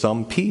sow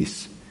some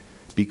peace,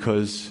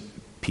 because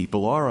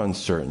people are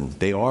uncertain.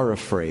 They are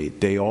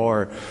afraid. They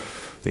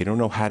don't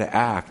know how to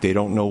act. They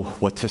don't know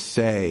what to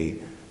say.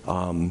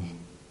 And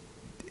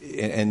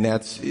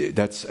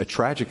that's a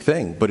tragic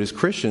thing. But as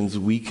Christians,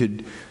 we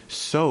could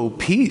sow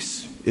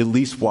peace, at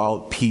least while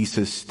peace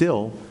is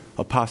still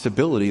a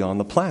possibility on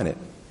the planet,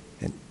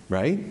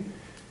 right?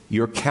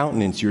 Your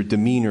countenance, your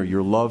demeanor,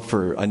 your love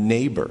for a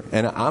neighbor.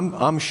 And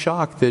I'm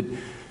shocked that,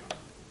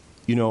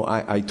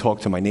 I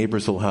talk to my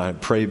neighbors a lot, I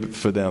pray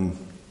for them,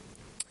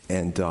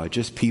 and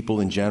just people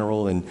in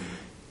general, and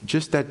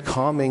just that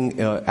calming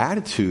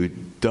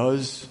attitude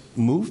does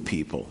move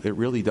people. It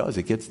really does.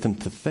 It gets them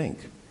to think.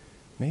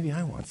 Maybe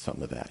I want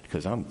some of that,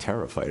 because I'm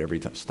terrified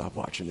every time. Stop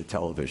watching the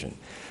television.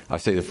 I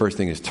say the first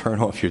thing is turn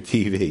off your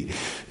TV.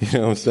 You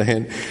know what I'm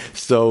saying?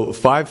 So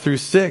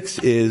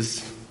 5-6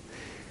 is,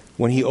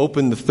 when he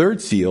opened the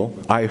third seal,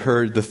 I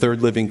heard the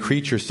third living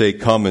creature say,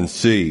 come and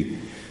see.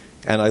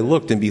 And I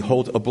looked, and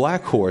behold, a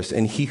black horse,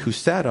 and he who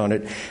sat on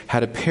it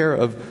had a pair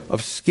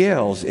of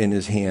scales in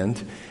his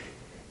hand.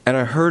 And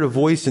I heard a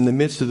voice in the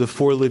midst of the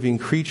four living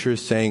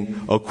creatures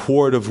saying, a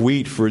quart of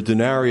wheat for a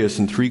denarius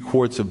and 3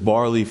 quarts of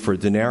barley for a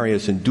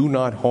denarius, and do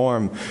not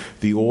harm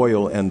the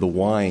oil and the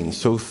wine.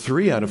 So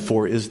 3 out of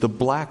 4 is the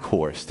black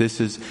horse.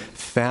 This is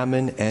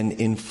famine and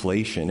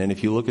inflation. And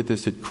if you look at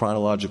this in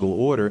chronological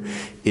order,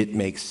 it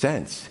makes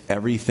sense.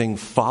 Everything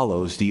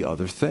follows the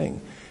other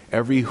thing.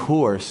 Every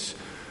horse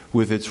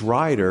with its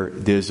rider,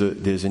 there's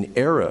an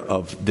era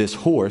of this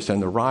horse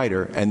and the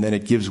rider, and then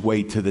it gives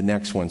way to the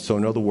next one. So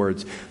in other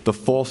words, the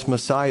false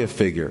Messiah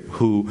figure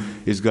who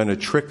is going to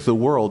trick the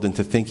world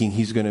into thinking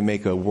he's going to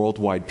make a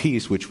worldwide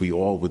peace, which we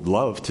all would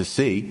love to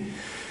see,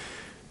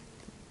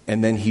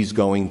 and then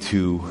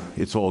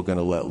it's all going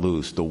to let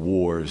loose, the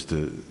wars,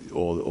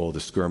 all the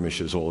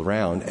skirmishes all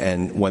around.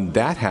 And when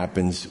that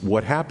happens,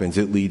 what happens?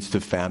 It leads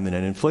to famine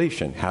and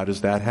inflation. How does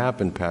that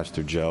happen,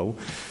 Pastor Joe?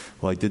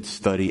 Well, I did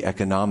study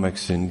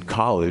economics in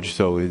college,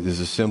 so it is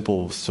a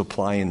simple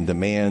supply and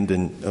demand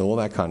and all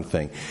that kind of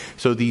thing.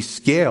 So these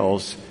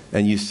scales,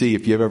 and you see,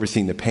 if you've ever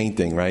seen the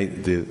painting,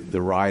 right,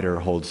 the rider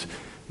holds,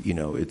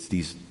 it's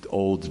these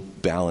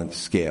old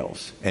balanced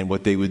scales. And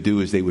what they would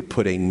do is they would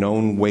put a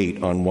known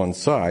weight on one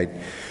side,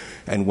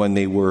 and when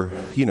they were,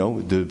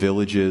 the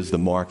villages, the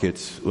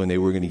markets, when they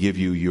were going to give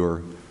you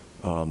your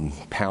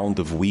pound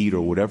of wheat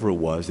or whatever it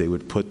was, they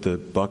would put the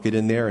bucket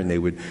in there and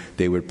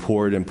they would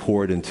pour it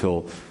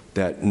until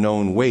that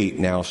known weight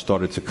now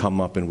started to come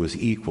up and was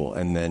equal.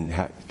 And then,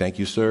 thank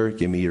you, sir,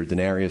 give me your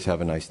denarius,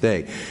 have a nice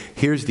day.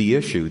 Here's the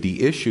issue.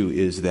 The issue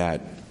is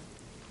that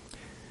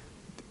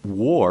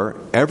war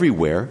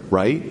everywhere,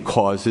 right,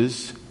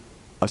 causes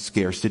a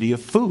scarcity of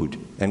food.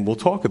 And we'll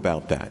talk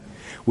about that,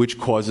 which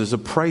causes a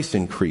price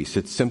increase.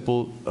 It's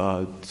simple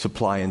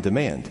supply and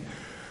demand.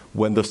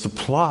 When the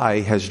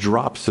supply has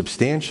dropped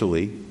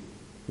substantially,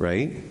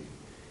 right,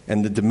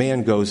 and the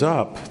demand goes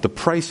up, the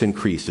price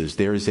increases.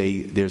 There's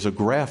a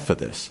graph for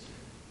this,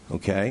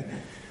 okay?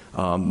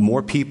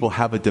 More people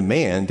have a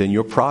demand, and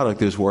your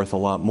product is worth a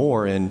lot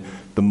more, and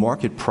the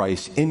market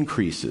price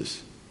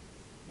increases.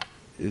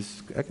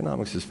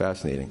 Economics is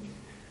fascinating.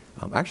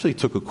 I actually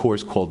took a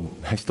course called,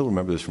 I still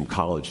remember this from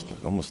college,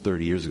 almost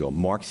 30 years ago,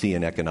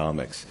 Marxian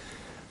economics.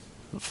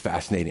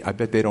 Fascinating. I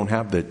bet they don't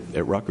have that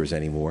at Rutgers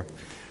anymore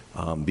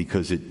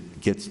because it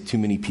gets too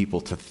many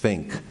people to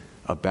think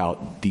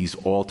about these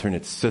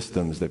alternate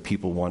systems that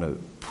people want to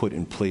put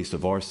in place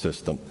of our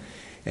system.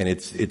 And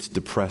it's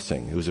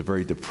depressing. It was a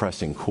very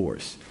depressing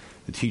course.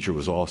 The teacher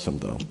was awesome,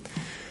 though.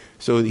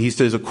 So he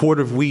says, a quart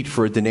of wheat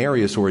for a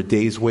denarius, or a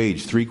day's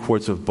wage, 3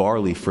 quarts of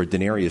barley for a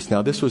denarius.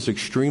 Now, this was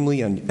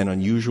extremely and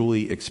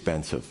unusually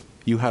expensive.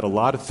 You had a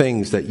lot of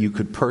things that you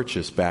could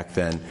purchase back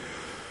then.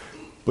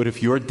 But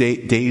if your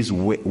day's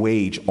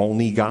wage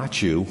only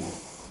got you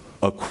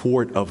a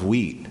quart of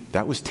wheat,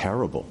 that was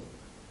terrible.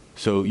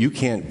 So you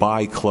can't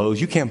buy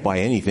clothes, you can't buy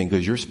anything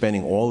because you're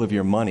spending all of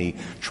your money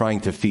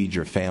trying to feed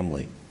your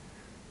family.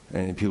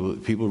 And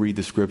people read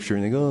the scripture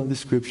and they go, oh, the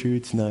scripture,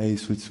 it's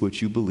nice, it's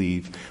what you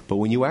believe. But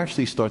when you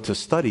actually start to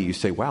study, you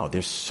say, wow,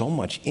 there's so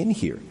much in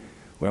here.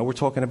 Well, we're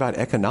talking about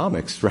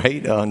economics,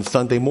 right, on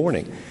Sunday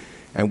morning.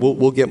 And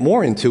we'll get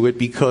more into it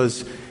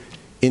because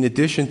in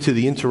addition to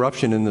the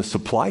interruption in the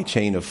supply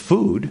chain of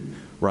food,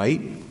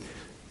 right,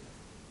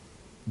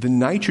 the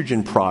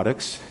nitrogen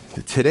products,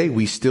 today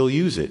we still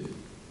use it.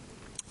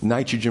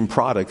 Nitrogen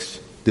products,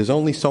 there's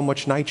only so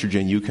much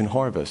nitrogen you can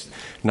harvest.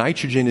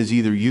 Nitrogen is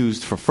either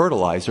used for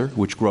fertilizer,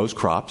 which grows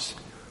crops.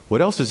 What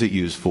else is it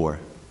used for?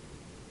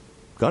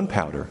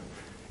 Gunpowder.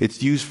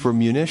 It's used for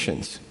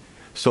munitions.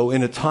 So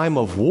in a time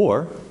of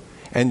war,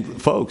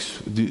 and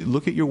folks,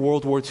 look at your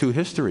World War II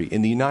history.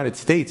 In the United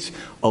States,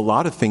 a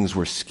lot of things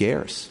were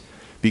scarce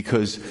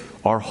because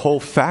our whole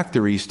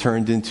factories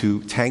turned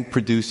into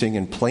tank-producing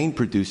and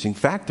plane-producing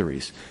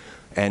factories.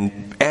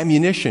 And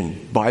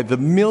ammunition by the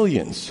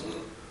millions.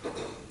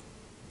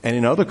 And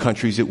in other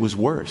countries, it was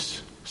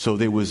worse. So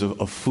there was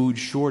a food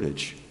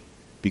shortage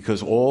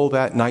because all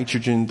that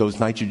nitrogen, those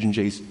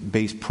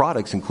nitrogen-based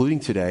products, including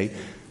today,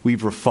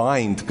 we've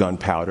refined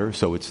gunpowder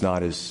so it's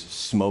not as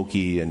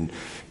smoky and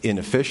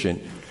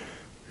inefficient,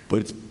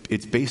 but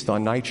it's based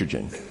on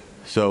nitrogen.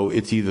 So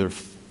it's either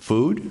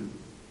food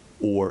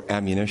or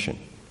ammunition.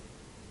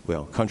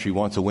 Well, country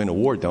wants to win a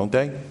war, don't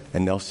they?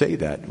 And they'll say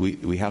that.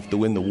 We have to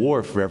win the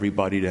war for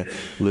everybody to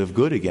live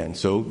good again.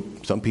 So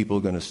some people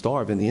are going to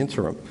starve in the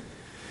interim.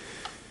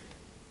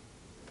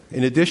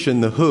 In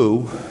addition, The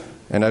Who,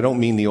 and I don't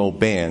mean the old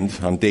band,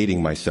 I'm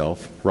dating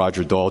myself,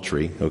 Roger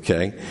Daltrey,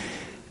 okay?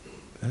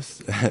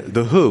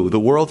 The Who, the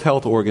World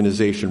Health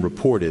Organization,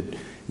 reported,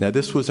 now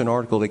this was an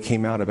article that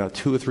came out about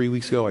 2 or 3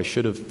 weeks ago. I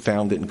should have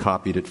found it and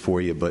copied it for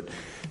you, but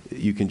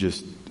you can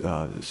just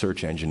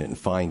search engine it and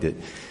find it.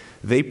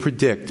 They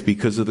predict,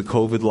 because of the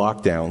COVID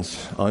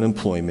lockdowns,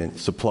 unemployment,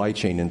 supply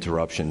chain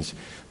interruptions,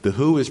 The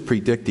Who is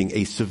predicting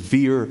a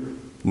severe,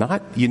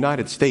 not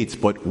United States,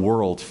 but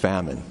world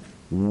famine.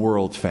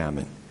 World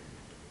famine,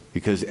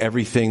 because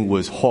everything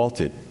was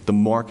halted. The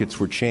markets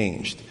were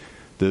changed.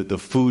 The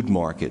food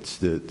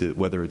markets,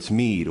 whether it's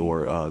meat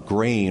or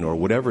grain or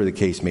whatever the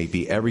case may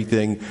be,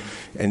 everything,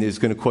 and it's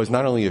going to cause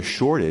not only a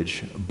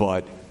shortage,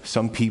 but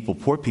some people,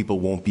 poor people,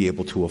 won't be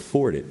able to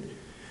afford it.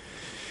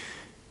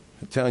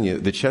 I'm telling you,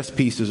 the chess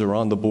pieces are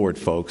on the board,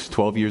 folks.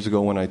 12 years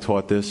ago when I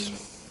taught this,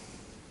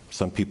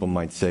 some people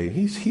might say,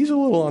 he's a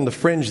little on the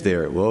fringe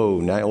there. Whoa,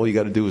 now all you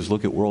got to do is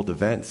look at world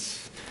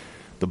events.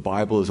 The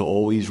Bible is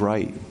always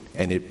right,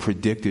 and it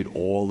predicted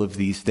all of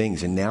these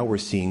things, and now we're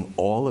seeing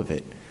all of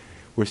it.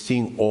 We're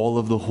seeing all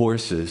of the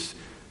horses.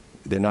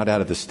 They're not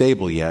out of the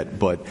stable yet,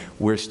 but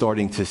we're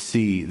starting to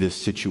see this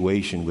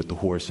situation with the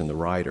horse and the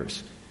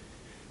riders.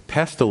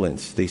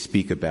 Pestilence, they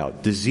speak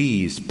about.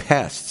 Disease,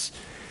 pests.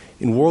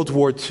 In World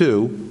War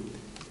II,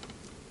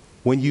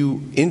 when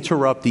you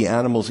interrupt the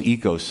animal's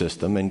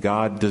ecosystem, and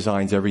God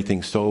designs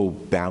everything so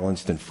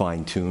balanced and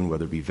fine-tuned,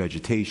 whether it be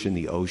vegetation,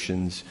 the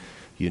oceans,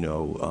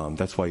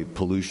 that's why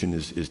pollution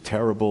is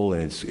terrible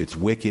and it's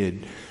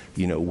wicked.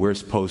 We're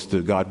supposed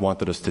to, God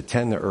wanted us to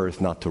tend the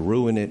earth, not to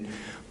ruin it.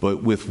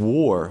 But with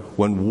war,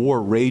 when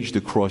war raged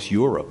across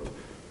Europe,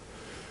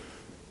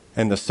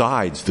 and the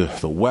sides,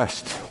 the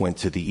West went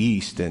to the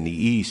East, and the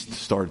East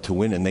started to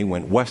win, and they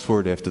went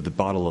westward after the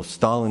Battle of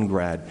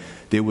Stalingrad.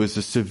 There was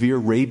a severe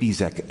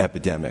rabies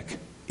epidemic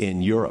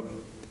in Europe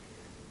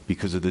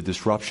because of the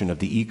disruption of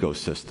the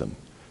ecosystem.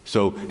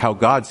 So how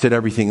God set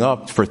everything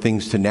up for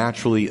things to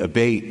naturally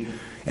abate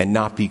and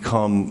not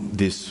become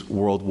this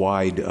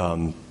worldwide,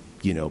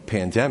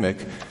 pandemic,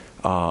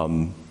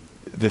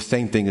 the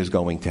same thing is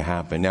going to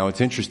happen. Now,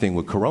 it's interesting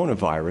with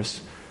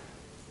coronavirus,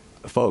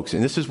 folks,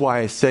 and this is why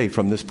I say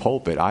from this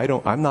pulpit,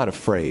 I'm not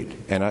afraid,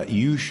 and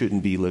you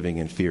shouldn't be living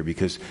in fear,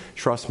 because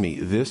trust me,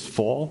 this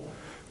fall,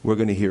 we're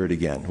going to hear it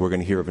again. We're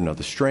going to hear of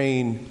another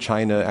strain.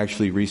 China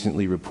actually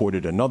recently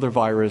reported another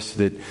virus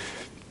that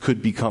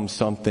could become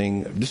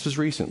something. This was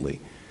recently.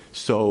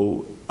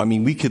 So,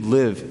 we could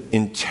live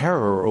in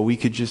terror, or we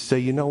could just say,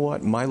 you know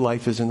what, my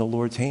life is in the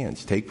Lord's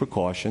hands. Take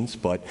precautions,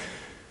 but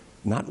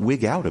not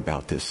wig out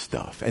about this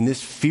stuff. And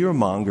this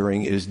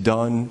fear-mongering is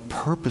done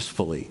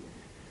purposefully.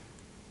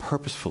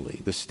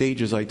 The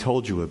stages I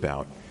told you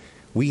about.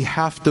 We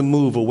have to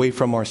move away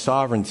from our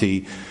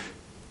sovereignty,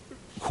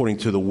 according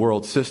to the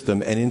world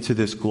system, and into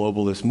this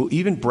globalist move.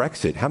 Even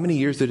Brexit. How many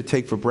years did it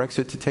take for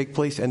Brexit to take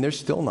place? And they're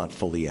still not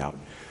fully out.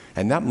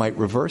 And that might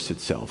reverse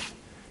itself.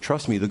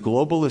 Trust me, the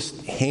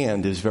globalist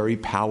hand is very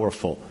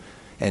powerful.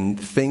 And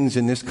things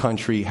in this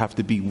country have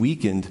to be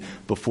weakened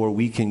before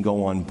we can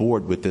go on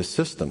board with this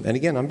system. And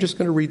again, I'm just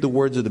going to read the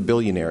words of the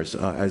billionaires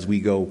as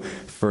we go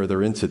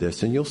further into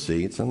this. And you'll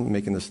see, I'm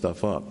making this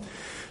stuff up.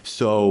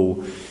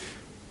 So,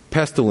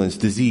 pestilence,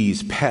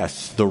 disease,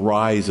 pests, the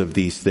rise of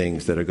these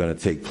things that are going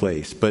to take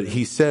place. But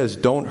he says,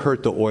 don't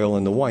hurt the oil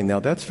and the wine.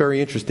 Now, that's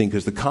very interesting,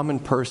 because the common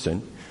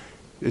person,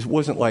 it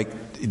wasn't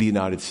like the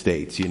United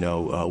States.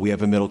 We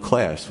have a middle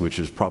class, which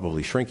is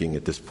probably shrinking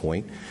at this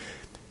point.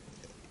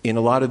 In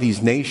a lot of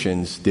these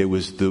nations, there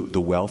was the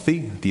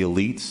wealthy, the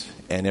elites,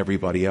 and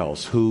everybody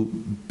else who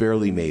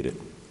barely made it.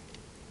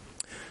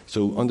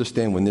 So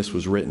understand, when this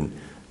was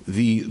written,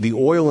 the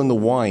oil and the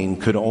wine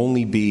could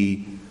only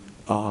be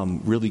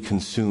really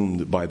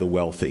consumed by the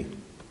wealthy.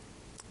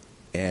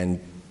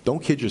 And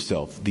don't kid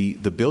yourself, the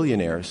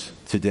billionaires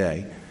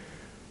today,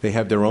 they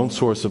have their own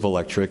source of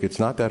electric. It's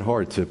not that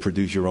hard to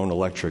produce your own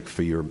electric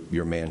for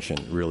your mansion.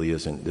 It really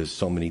isn't. There's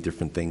so many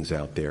different things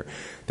out there.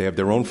 They have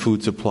their own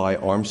food supply,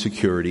 armed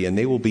security, and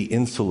they will be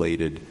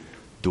insulated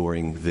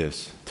during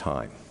this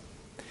time.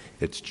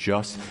 It's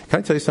just, can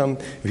I tell you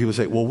something? If people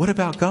say, well, what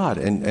about God?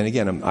 And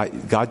again,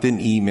 God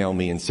didn't email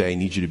me and say, I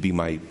need you to be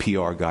my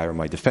PR guy or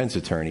my defense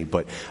attorney,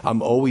 but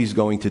I'm always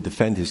going to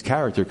defend his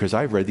character, because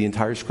I've read the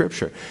entire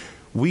scripture.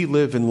 We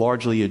live in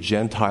largely a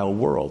Gentile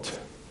world.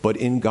 But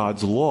in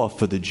God's law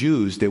for the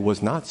Jews, there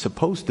was not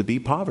supposed to be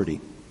poverty.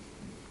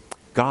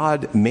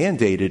 God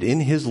mandated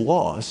in his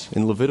laws,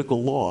 in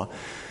Levitical law,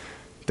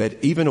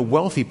 that even a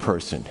wealthy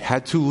person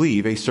had to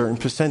leave a certain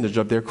percentage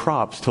of their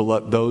crops to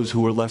let those who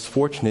were less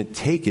fortunate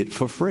take it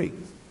for free.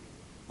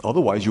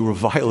 Otherwise, you were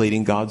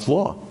violating God's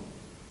law.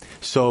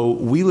 So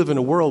we live in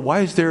a world,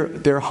 why is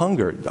there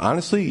hunger?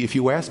 Honestly, if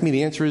you ask me,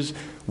 the answer is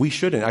we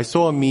shouldn't. I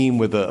saw a meme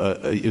with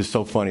it was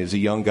so funny. It's a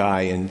young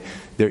guy, and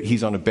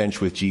he's on a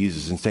bench with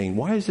Jesus and saying,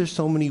 why is there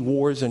so many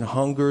wars and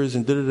hungers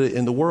and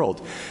in the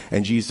world?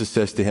 And Jesus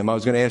says to him, I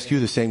was going to ask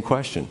you the same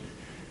question.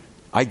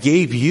 I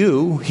gave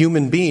you,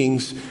 human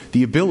beings,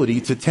 the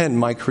ability to tend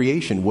my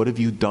creation. What have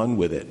you done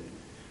with it?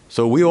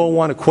 So we all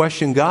want to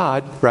question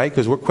God, right?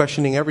 Because we're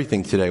questioning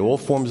everything today, all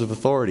forms of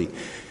authority.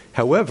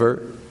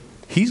 However,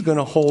 he's going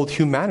to hold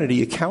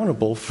humanity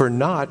accountable for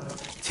not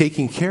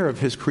taking care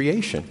of his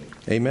creation.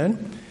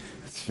 Amen?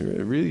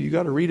 You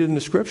got to read it in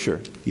the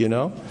scripture,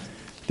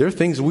 There are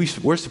things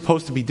we're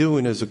supposed to be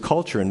doing as a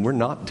culture, and we're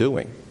not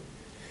doing.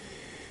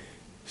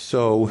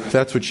 So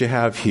that's what you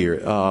have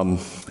here.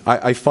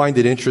 I find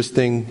it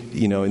interesting,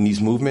 in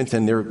these movements,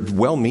 and they're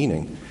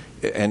well-meaning,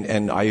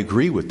 and I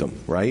agree with them,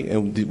 right?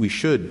 And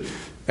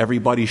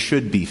everybody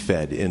should be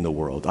fed in the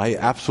world. I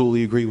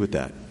absolutely agree with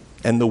that.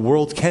 And the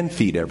world can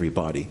feed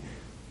everybody,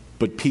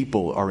 but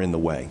people are in the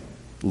way.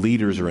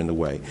 Leaders are in the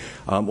way.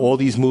 All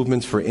these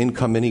movements for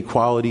income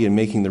inequality and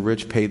making the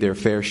rich pay their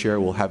fair share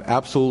will have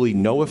absolutely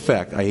no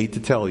effect, I hate to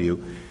tell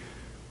you,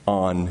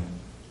 on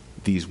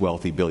these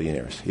wealthy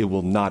billionaires. It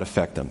will not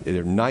affect them.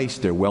 They're nice,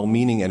 they're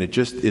well-meaning, and it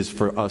just is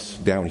for us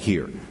down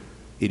here.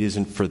 It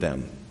isn't for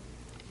them,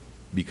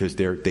 because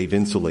they've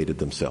insulated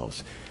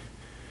themselves.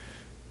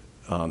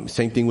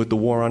 Same thing with the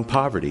war on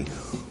poverty.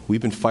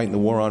 We've been fighting the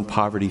war on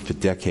poverty for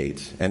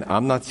decades. And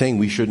I'm not saying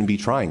we shouldn't be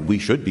trying. We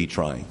should be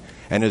trying.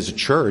 And as a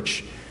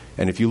church,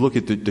 and if you look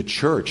at the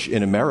church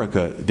in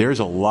America, there's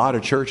a lot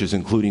of churches,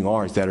 including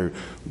ours, that are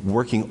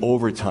working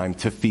overtime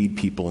to feed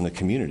people in the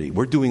community.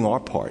 We're doing our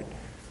part.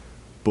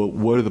 But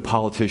what are the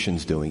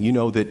politicians doing? You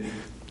know that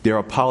there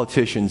are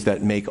politicians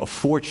that make a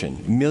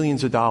fortune,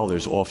 millions of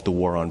dollars off the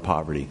war on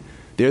poverty.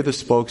 They're the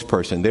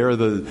spokesperson. They're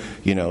the,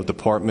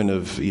 Department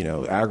of,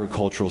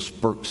 Agricultural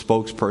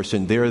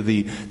spokesperson. They're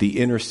the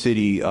inner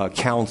city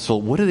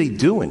council. What are they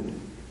doing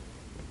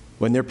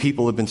when their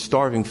people have been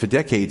starving for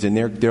decades and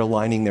they're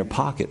lining their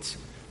pockets?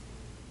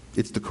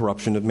 It's the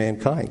corruption of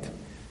mankind.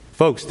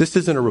 Folks, this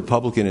isn't a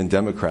Republican and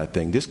Democrat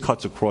thing. This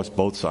cuts across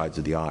both sides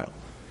of the aisle.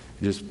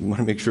 I just want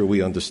to make sure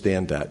we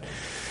understand that.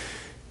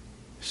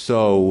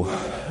 So,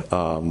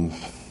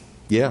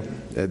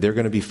 they're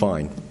going to be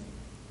fine.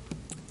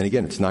 And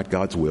again, it's not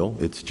God's will.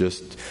 It's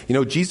just,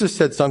 Jesus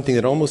said something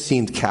that almost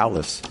seemed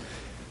callous.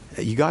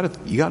 You got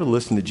to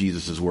listen to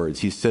Jesus' words.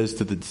 He says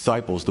to the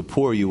disciples, "The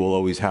poor you will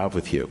always have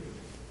with you."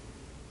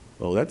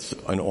 Well, that's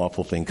an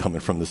awful thing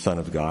coming from the Son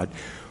of God.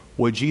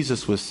 What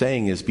Jesus was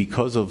saying is,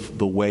 because of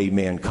the way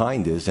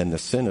mankind is and the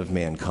sin of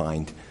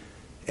mankind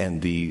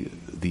and the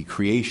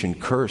creation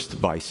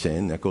cursed by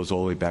sin, that goes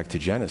all the way back to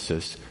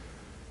Genesis,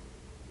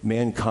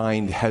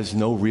 mankind has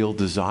no real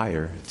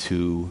desire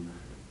to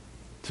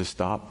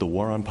stop the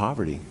war on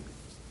poverty.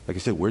 Like I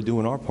said, we're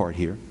doing our part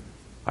here.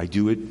 I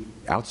do it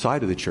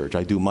outside of the church.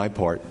 I do my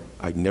part.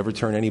 I never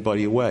turn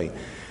anybody away.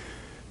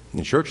 And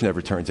the church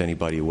never turns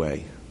anybody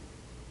away.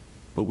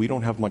 But we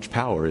don't have much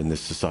power in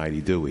this society,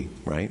 do we?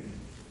 Right?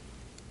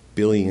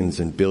 Billions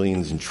and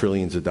billions and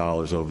trillions of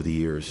dollars over the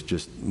years,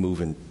 just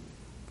moving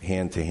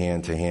hand to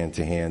hand to hand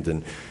to hand,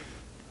 and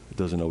it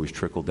doesn't always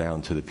trickle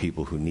down to the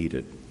people who need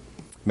it.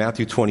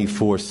 Matthew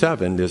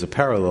 24:7, there's a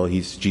parallel.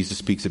 Jesus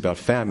speaks about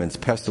famines,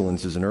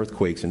 pestilences, and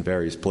earthquakes in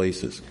various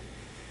places.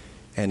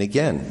 And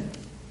again,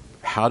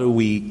 how do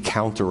we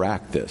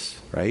counteract this,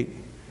 right?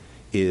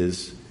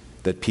 Is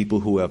that people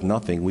who have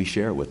nothing, we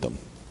share with them.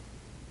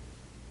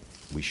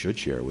 We should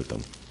share with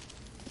them.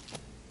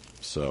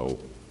 So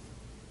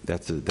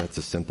that's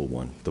a simple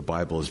one. The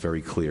Bible is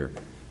very clear.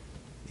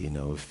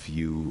 If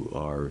you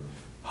are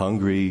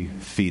hungry,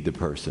 feed the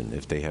person.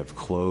 If they have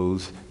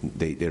clothes,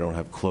 they don't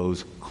have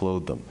clothes,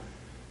 clothe them.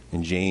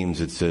 In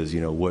James it says,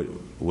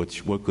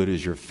 what good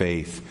is your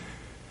faith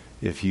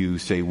if you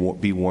say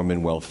be warm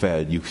and well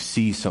fed, you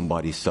see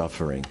somebody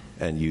suffering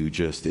and you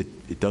just,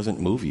 it doesn't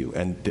move you.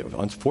 And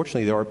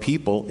unfortunately there are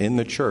people in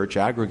the church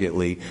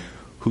aggregately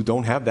who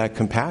don't have that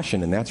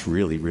compassion, and that's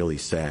really, really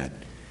sad.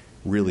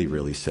 Really,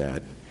 really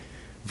sad.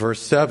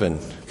 Verse 7,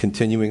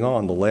 continuing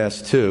on, the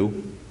last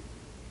two.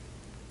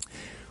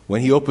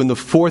 When he opened the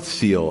fourth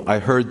seal, I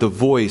heard the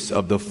voice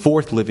of the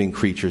fourth living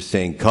creature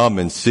saying, "Come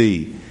and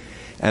see."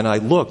 And I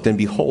looked, and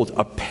behold,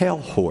 a pale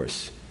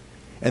horse.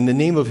 And the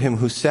name of him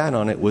who sat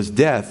on it was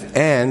Death,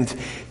 and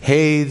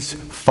Hades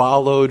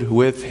followed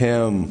with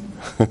him.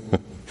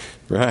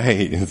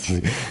 Right.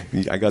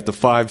 I got the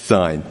 5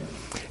 sign.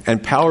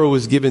 And power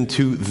was given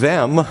to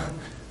them,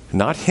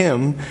 not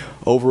him,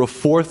 over a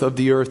fourth of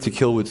the earth to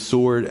kill with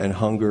sword and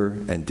hunger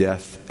and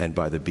death and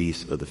by the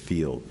beasts of the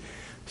field.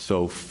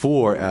 So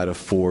 4 out of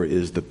 4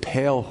 is the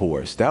pale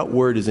horse. That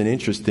word is an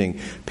interesting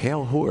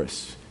pale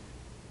horse.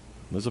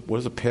 What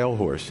is a pale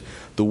horse?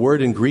 The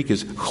word in Greek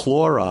is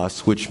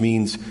chloros, which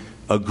means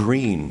a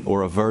green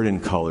or a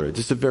verdant color. It's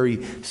just a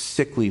very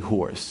sickly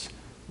horse,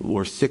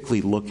 or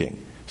sickly looking.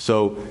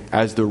 So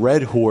as the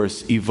red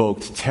horse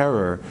evoked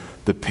terror,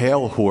 the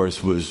pale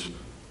horse was,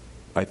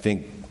 I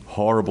think,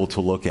 horrible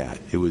to look at.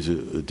 It was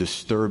a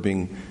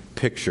disturbing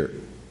picture.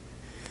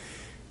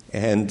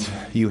 And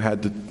you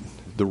had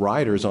the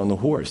riders on the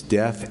horse.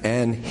 Death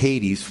and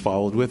Hades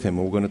followed with him.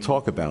 And we're going to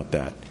talk about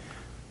that.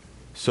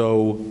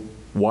 So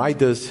why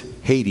does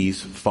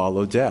Hades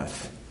follow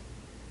death?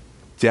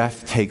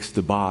 Death takes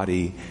the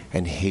body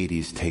and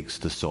Hades takes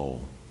the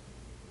soul.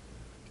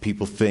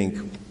 People think,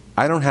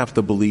 I don't have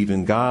to believe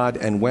in God,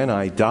 and when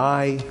I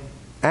die,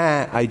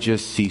 I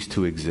just cease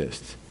to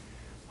exist.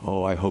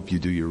 Oh, I hope you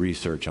do your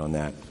research on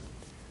that,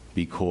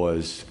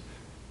 because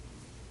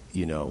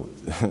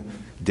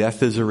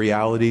death is a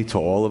reality to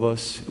all of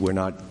us. We're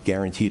not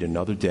guaranteed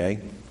another day.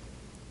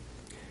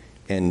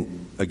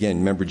 And again,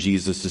 remember,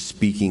 Jesus is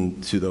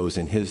speaking to those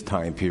in his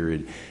time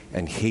period,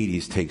 and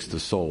Hades takes the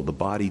soul. The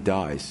body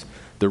dies.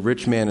 The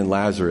rich man and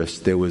Lazarus,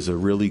 there was a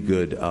really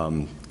good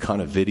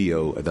kind of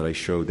video that I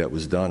showed that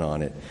was done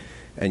on it.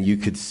 And you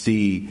could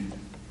see,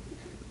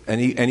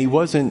 and he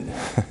wasn't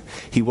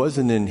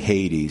in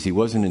Hades. He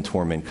wasn't in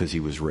torment because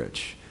he was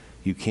rich.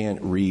 You can't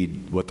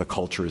read what the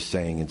culture is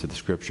saying into the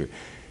scripture.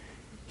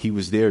 He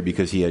was there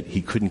because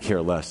he couldn't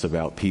care less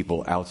about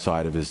people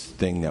outside of his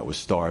thing that was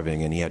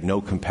starving, and he had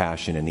no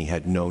compassion, and he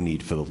had no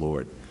need for the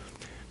Lord.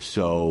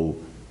 So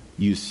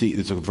you see,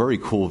 it's a very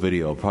cool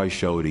video. I'll probably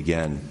show it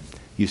again.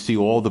 You see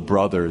all the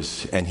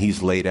brothers, and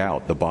he's laid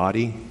out, the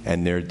body,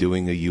 and they're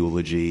doing a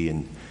eulogy,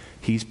 and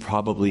he's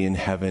probably in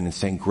heaven and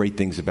saying great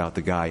things about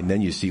the guy. And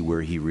then you see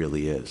where he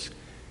really is.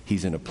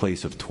 He's in a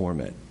place of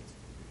torment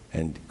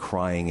and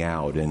crying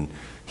out, and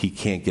he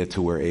can't get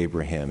to where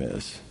Abraham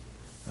is.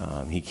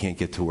 He can't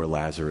get to where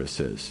Lazarus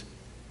is.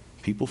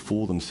 People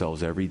fool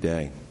themselves every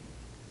day.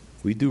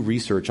 We do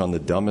research on the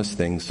dumbest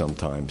things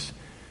sometimes,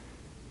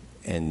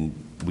 and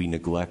we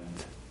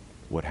neglect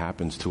what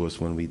happens to us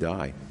when we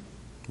die,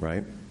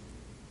 right?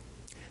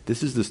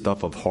 This is the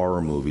stuff of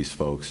horror movies,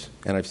 folks.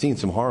 And I've seen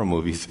some horror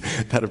movies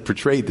that have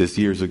portrayed this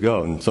years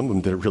ago, and some of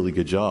them did a really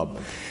good job.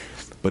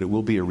 But it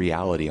will be a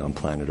reality on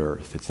planet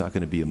Earth. It's not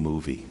going to be a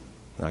movie.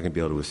 We're not going to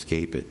be able to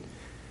escape it.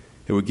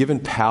 They were given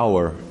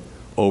power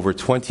over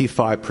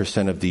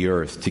 25% of the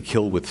earth to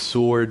kill with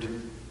sword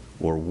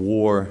or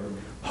war,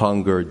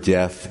 hunger,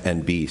 death,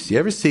 and beasts. You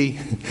ever see,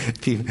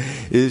 it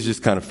is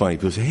just kind of funny.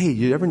 People say, hey,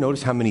 you ever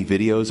notice how many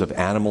videos of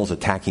animals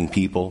attacking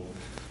people?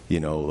 You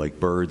know, like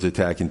birds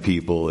attacking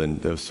people,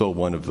 and there was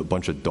one of a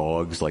bunch of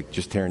dogs, like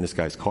just tearing this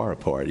guy's car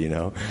apart, you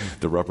know,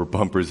 the rubber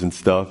bumpers and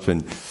stuff.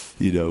 And,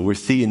 you know, we're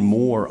seeing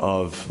more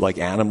of like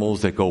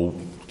animals that go,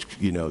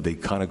 you know, they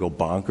kind of go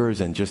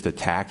bonkers and just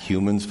attack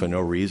humans for no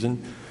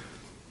reason.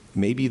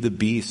 Maybe the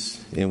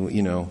beasts,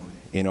 you know,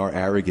 in our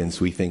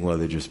arrogance, we think, well,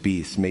 they're just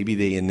beasts. Maybe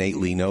they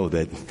innately know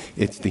that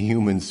it's the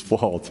humans'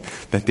 fault,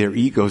 that their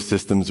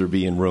ecosystems are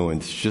being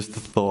ruined. It's just a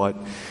thought.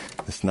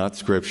 It's not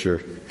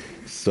scripture.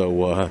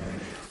 So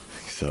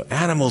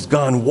animals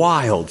gone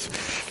wild.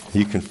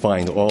 You can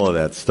find all of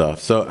that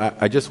stuff. So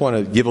I just want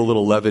to give a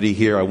little levity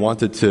here. I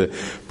wanted to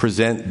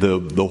present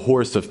the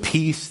horse of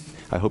peace.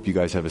 I hope you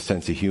guys have a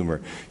sense of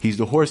humor. He's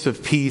the horse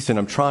of peace, and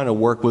I'm trying to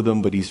work with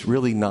him, but he's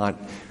really not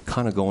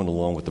kind of going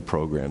along with the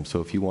program. So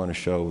if you want to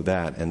show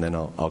that, and then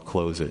I'll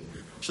close it.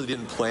 Actually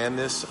didn't plan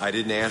this. I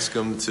didn't ask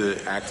him to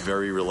act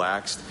very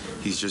relaxed.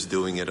 He's just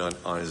doing it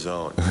on his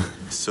own.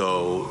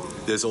 So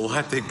there's a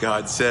lot that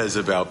God says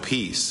about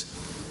peace.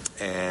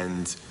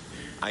 And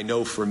I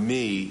know for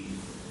me,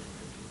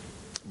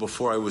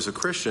 before I was a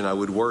Christian, I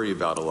would worry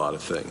about a lot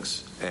of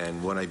things.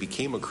 And when I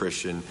became a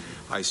Christian,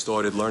 I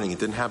started learning. It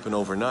didn't happen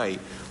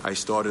overnight. I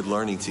started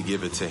learning to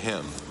give it to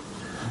him.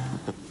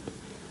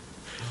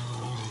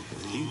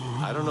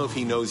 I don't know if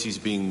he knows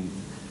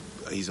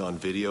he's on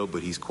video,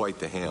 but he's quite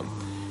the ham.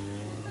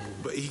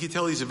 But he can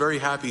tell he's a very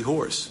happy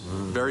horse.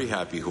 Very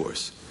happy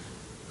horse.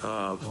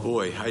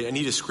 Boy, I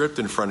need a script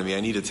in front of me.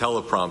 I need a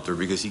teleprompter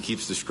because he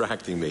keeps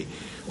distracting me.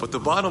 But the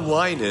bottom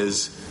line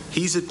is,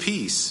 he's at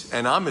peace,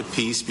 and I'm at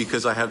peace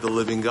because I have the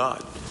living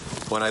God.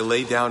 When I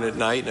lay down at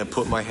night and I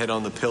put my head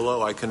on the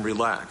pillow, I can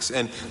relax.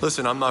 And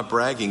listen, I'm not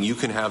bragging. You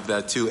can have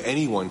that too.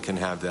 Anyone can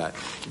have that.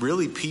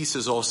 Really, peace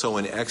is also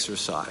an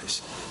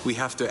exercise. We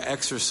have to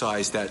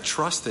exercise that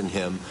trust in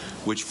him,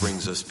 which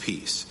brings us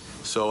peace.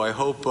 So I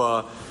hope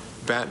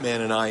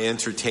Batman and I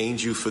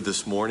entertained you for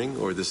this morning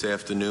or this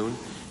afternoon.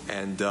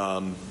 And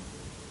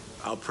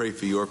I'll pray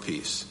for your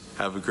peace.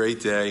 Have a great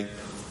day,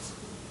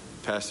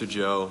 Pastor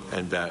Joe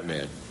and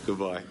Batman.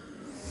 Goodbye.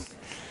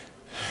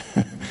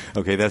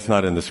 Okay, that's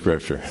not in the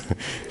scripture.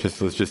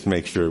 Let's just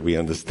make sure we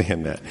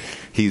understand that.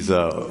 He's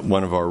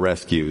one of our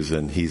rescues,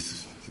 and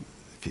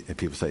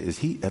people say,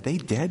 are they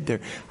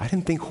dead? I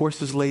didn't think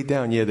horses lay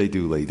down. Yeah, they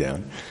do lay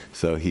down.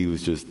 So he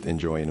was just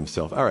enjoying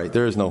himself. All right,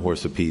 there is no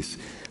horse of peace.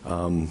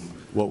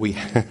 What we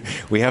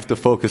have to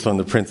focus on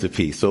the Prince of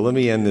Peace. So let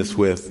me end this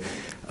with,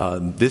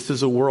 this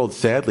is a world,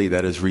 sadly,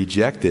 that has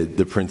rejected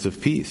the Prince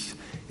of Peace.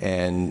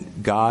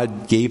 And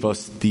God gave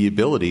us the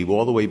ability,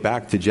 all the way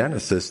back to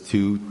Genesis,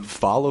 to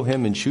follow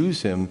him and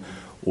choose him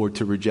or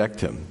to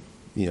reject him.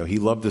 You know, he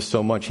loved us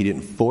so much, he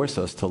didn't force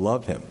us to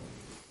love him.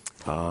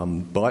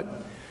 But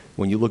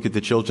when you look at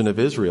the children of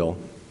Israel,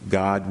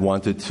 God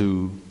wanted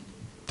to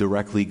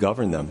directly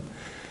govern them.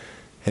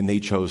 And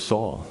they chose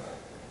Saul.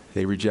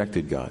 They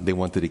rejected God. They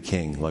wanted a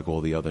king like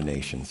all the other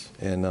nations.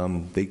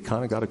 And they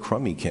kind of got a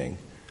crummy king.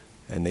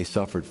 And they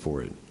suffered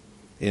for it.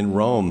 In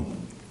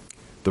Rome,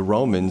 the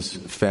Romans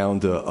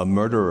found a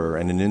murderer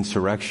and an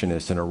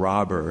insurrectionist and a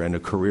robber and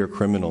a career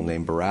criminal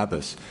named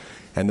Barabbas.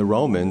 And the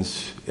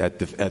Romans, at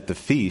the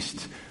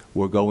feast,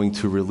 were going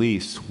to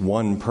release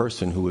one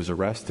person who was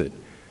arrested.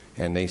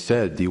 And they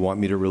said, do you want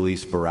me to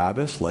release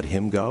Barabbas, let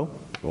him go,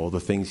 all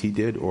the things he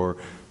did, or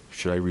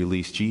should I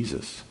release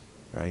Jesus?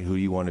 Right? Who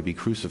do you want to be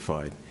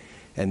crucified?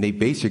 And they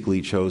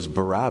basically chose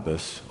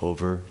Barabbas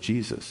over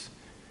Jesus.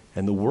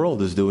 And the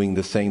world is doing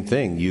the same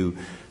thing. You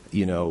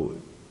know,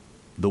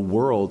 the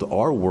world,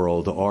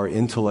 our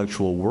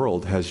intellectual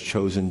world has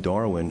chosen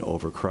Darwin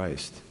over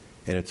Christ.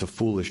 And it's a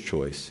foolish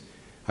choice.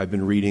 I've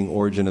been reading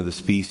Origin of the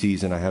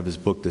Species, and I have his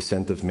book,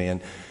 Descent of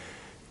Man.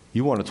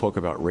 You want to talk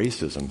about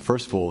racism.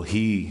 First of all,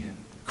 he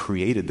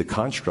created the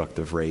construct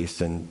of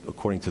race, and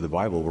according to the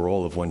Bible, we're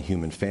all of one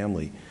human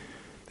family.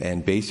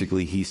 And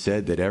basically, he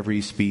said that every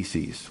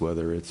species,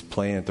 whether it's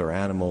plant or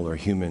animal or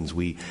humans,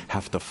 we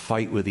have to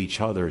fight with each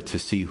other to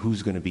see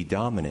who's going to be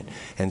dominant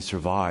and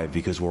survive,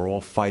 because we're all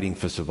fighting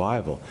for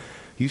survival.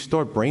 You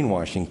start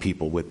brainwashing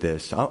people with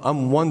this.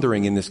 I'm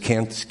wondering in this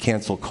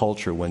cancel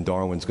culture when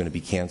Darwin's going to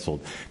be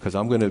canceled, because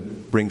I'm going to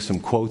bring some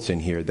quotes in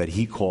here that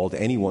he called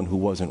anyone who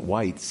wasn't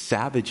white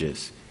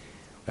savages.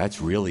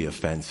 That's really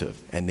offensive.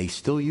 And they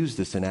still use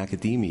this in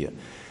academia.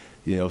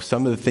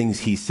 Some of the things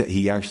he said,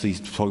 he actually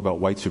talked about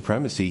white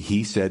supremacy.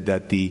 He said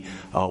that the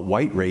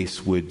white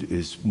race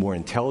is more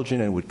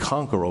intelligent and would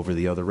conquer over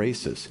the other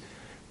races.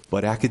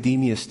 But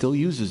academia still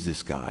uses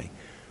this guy.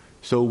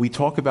 So we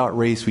talk about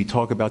race, we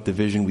talk about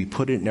division, we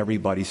put it in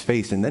everybody's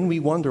face, and then we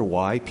wonder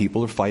why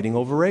people are fighting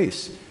over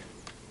race.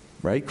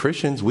 Right?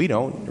 Christians, we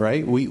don't,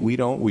 right?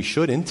 We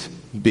shouldn't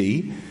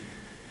be.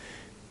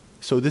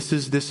 So this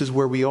is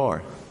where we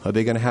are. Are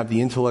they going to have the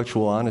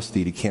intellectual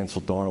honesty to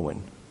cancel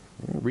Darwin?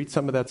 Read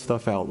some of that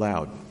stuff out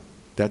loud.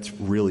 That's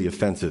really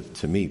offensive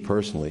to me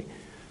personally.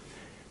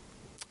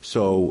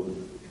 So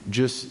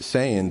just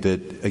saying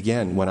that,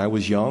 again, when I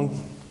was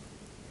young,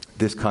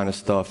 this kind of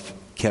stuff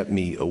kept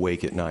me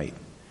awake at night.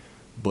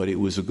 But it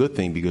was a good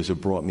thing because it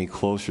brought me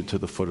closer to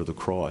the foot of the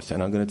cross.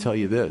 And I'm going to tell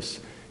you this.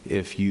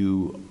 If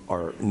you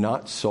are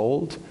not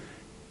sold,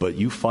 but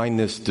you find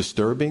this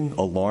disturbing,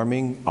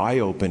 alarming,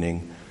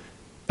 eye-opening,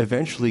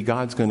 eventually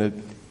God's going to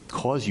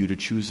cause you to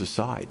choose a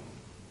side.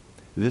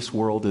 This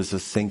world is a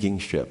sinking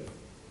ship.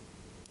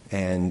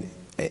 And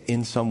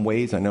in some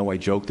ways, I know I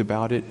joked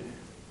about it,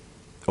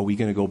 are we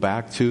going to go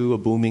back to a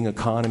booming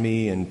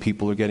economy and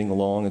people are getting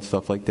along and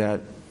stuff like that?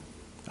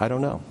 I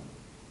don't know.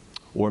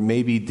 Or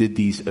maybe did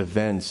these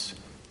events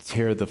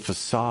tear the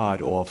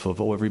facade off of,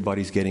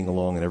 everybody's getting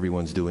along and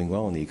everyone's doing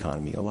well in the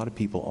economy? A lot of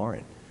people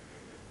aren't.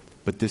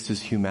 But this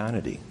is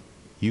humanity.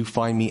 You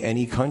find me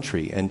any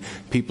country, and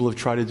people have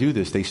tried to do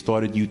this. They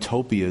started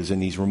utopias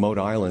in these remote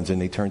islands,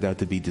 and they turned out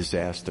to be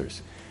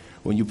disasters.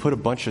 When you put a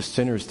bunch of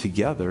sinners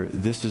together,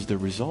 this is the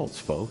results,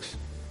 folks.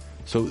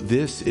 So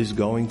this is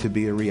going to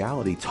be a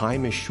reality.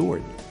 Time is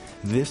short.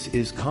 This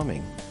is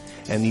coming.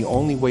 And the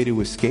only way to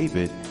escape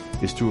it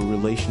is through a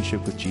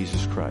relationship with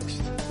Jesus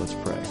Christ. Let's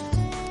pray.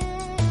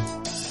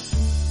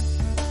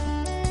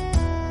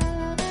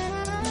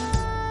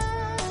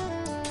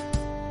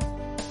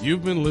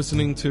 You've been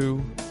listening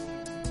to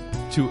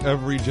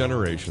Every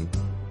Generation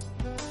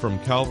from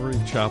Calvary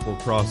Chapel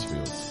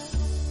Crossfields.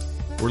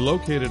 We're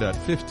located at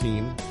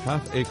 15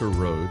 Half Acre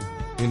Road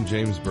in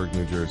Jamesburg,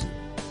 New Jersey.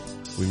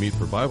 We meet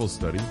for Bible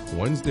study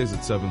Wednesdays at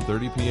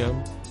 7:30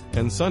 p.m.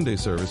 and Sunday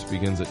service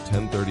begins at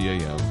 10:30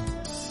 a.m.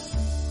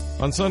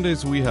 On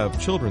Sundays, we have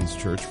children's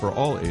church for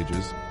all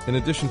ages, in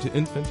addition to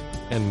infant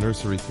and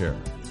nursery care.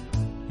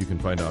 You can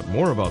find out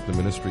more about the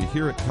ministry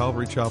here at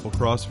Calvary Chapel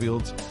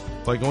Crossfields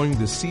by going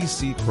to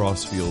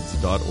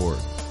cccrossfields.org.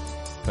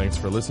 Thanks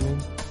for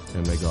listening,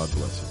 and may God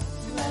bless you.